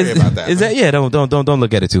back, but don't worry about that. Is that? Yeah, don't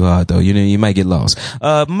look at it too hard though. You might get lost.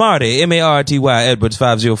 Marty, Marty Edwards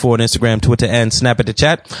 504 on Instagram, Twitter, and Snap at the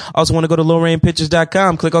chat. Also want to go to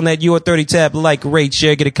LorrainePictures.com. Click on that Your 30 tab, like, rate,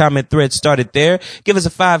 share, get a comment thread started there. Give us a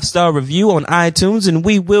 5-star review on iTunes, and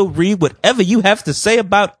we will read whatever you have to say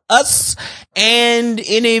about us and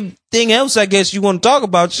anything else I guess you want to talk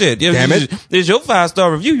about. Shit. Damn it. There's your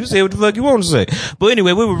 5-star review. You say what the fuck you want to say. But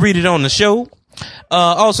anyway, we will read it on the show.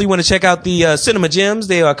 Also, you want to check out the Cinema Gems.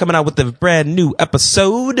 They are coming out with a brand new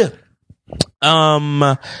episode.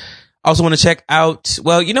 Also want to check out,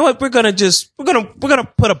 well, you know what? We're going to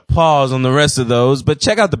put a pause on the rest of those, but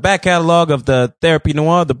check out the back catalog of the Therapy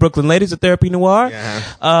Noir, the Brooklyn Ladies of Therapy Noir. Yeah.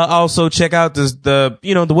 Also check out the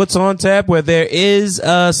What's On tab, where there is,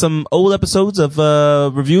 some old episodes of,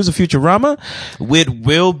 reviews of Futurama. It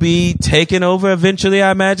will be taken over eventually, I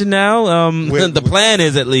imagine now. The plan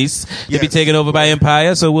is at least to be taken over by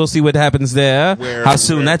Empire, so we'll see what happens there. How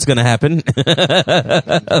soon that's going to happen. But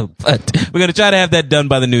we're going to try to have that done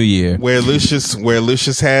by the new year. Where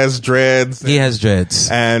Lucius has dreads. He has dreads.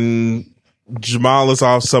 And Jamal is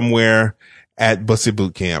off somewhere at Bussy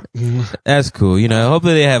Boot Camp. That's cool.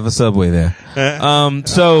 Hopefully they have a Subway there.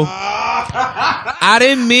 So I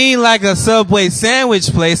didn't mean like a Subway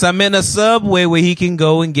sandwich place. I meant a Subway where he can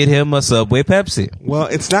go and get him a Subway Pepsi. Well,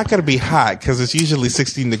 it's not going to be hot because it's usually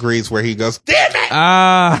 16 degrees where he goes, damn it!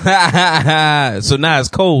 So now it's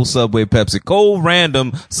cold Subway Pepsi. Cold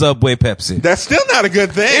random Subway Pepsi. That's still not a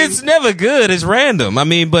good thing. It's never good. It's random. I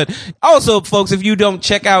mean, but also, folks, if you don't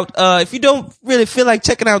really feel like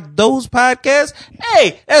checking out those podcasts,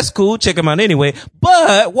 hey, that's cool. Check them out anyway.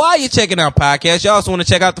 But while you're checking out podcasts, you also want to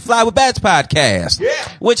check out the Fly with Bats podcast,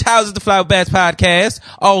 which houses the Fly with Bats podcast.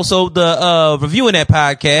 Also the, Reviewing That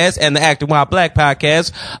podcast and the Acting While Black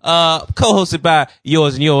podcast, co-hosted by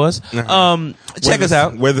yours and yours. Check us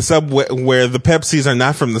out. Where the Pepsis are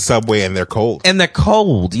not from the Subway and they're cold. And they're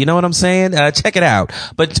cold. You know what I'm saying? Check it out.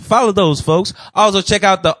 But follow those folks. Also check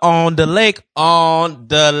out the On the Lake. On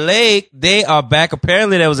the Lake. They are back.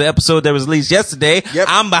 Apparently there was an episode that was released yesterday. Yep.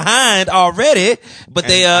 I'm behind already. But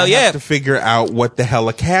I have to figure out what the hell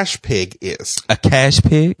a cash pig is. A cash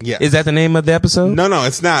pig? Yeah. Is that the name of the episode? No,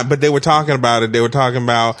 it's not. But they were talking about it. They were talking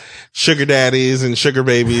about sugar daddies and sugar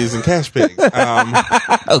babies and cash pigs.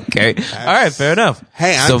 Okay. All right. Fair enough.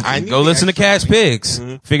 Hey, I go listen to Cash Pigs.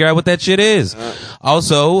 Mm-hmm. Figure out what that shit is.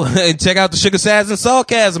 Also, check out the Sugar Sass and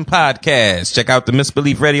Sarcasm podcast. Check out the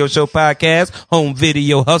Misbelief Radio Show podcast. Home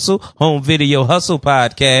Video Hustle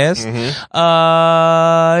podcast.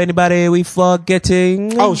 Mm-hmm. Anybody we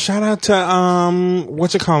forgetting? Oh, shout out to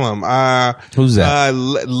what you call him? Who's that?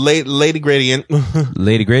 Lady Gradient.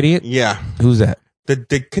 Lady Gradient? Yeah. Who's that? The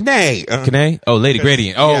Kanae. Kanae? Oh, Lady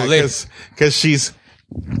Gradient. Oh, yeah, because she's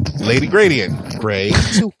Lady Gradient. Great.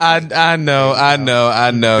 I know.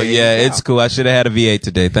 Yeah, it's cool. I should have had a V8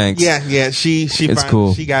 today. Thanks. Yeah. It's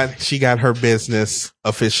cool. She got her business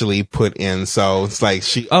officially put in, so it's like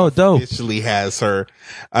she dope. officially has her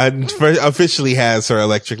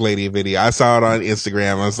Electric Lady video. I saw it on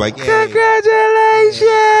Instagram. I was like, yay. Congratulations!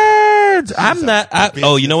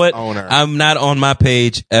 You know what? Owner. I'm not on my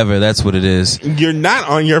page ever. That's what it is. You're not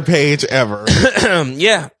on your page ever.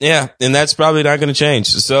 Yeah, and that's probably not going to change.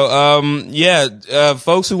 So,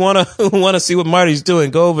 folks who want to see what Marty's doing,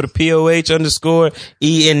 go over to POH_ENT,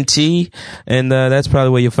 and that's probably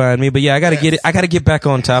where you'll find me. But yeah, I gotta get back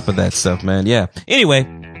on top of that stuff, man. Yeah. Anyway,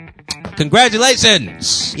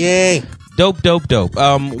 congratulations! Yay! Dope. We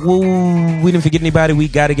didn't forget anybody. We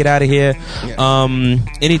got to get out of here. Yeah.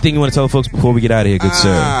 Anything you want to tell folks before we get out of here, good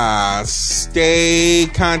sir? Stay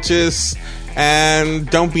conscious and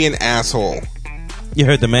don't be an asshole. You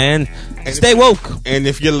heard the man. Stay woke. And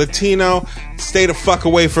if you're Latino, stay the fuck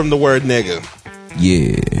away from the word nigga.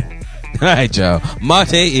 Yeah. All right, y'all.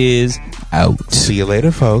 Mate is out. See you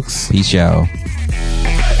later, folks. Peace, y'all.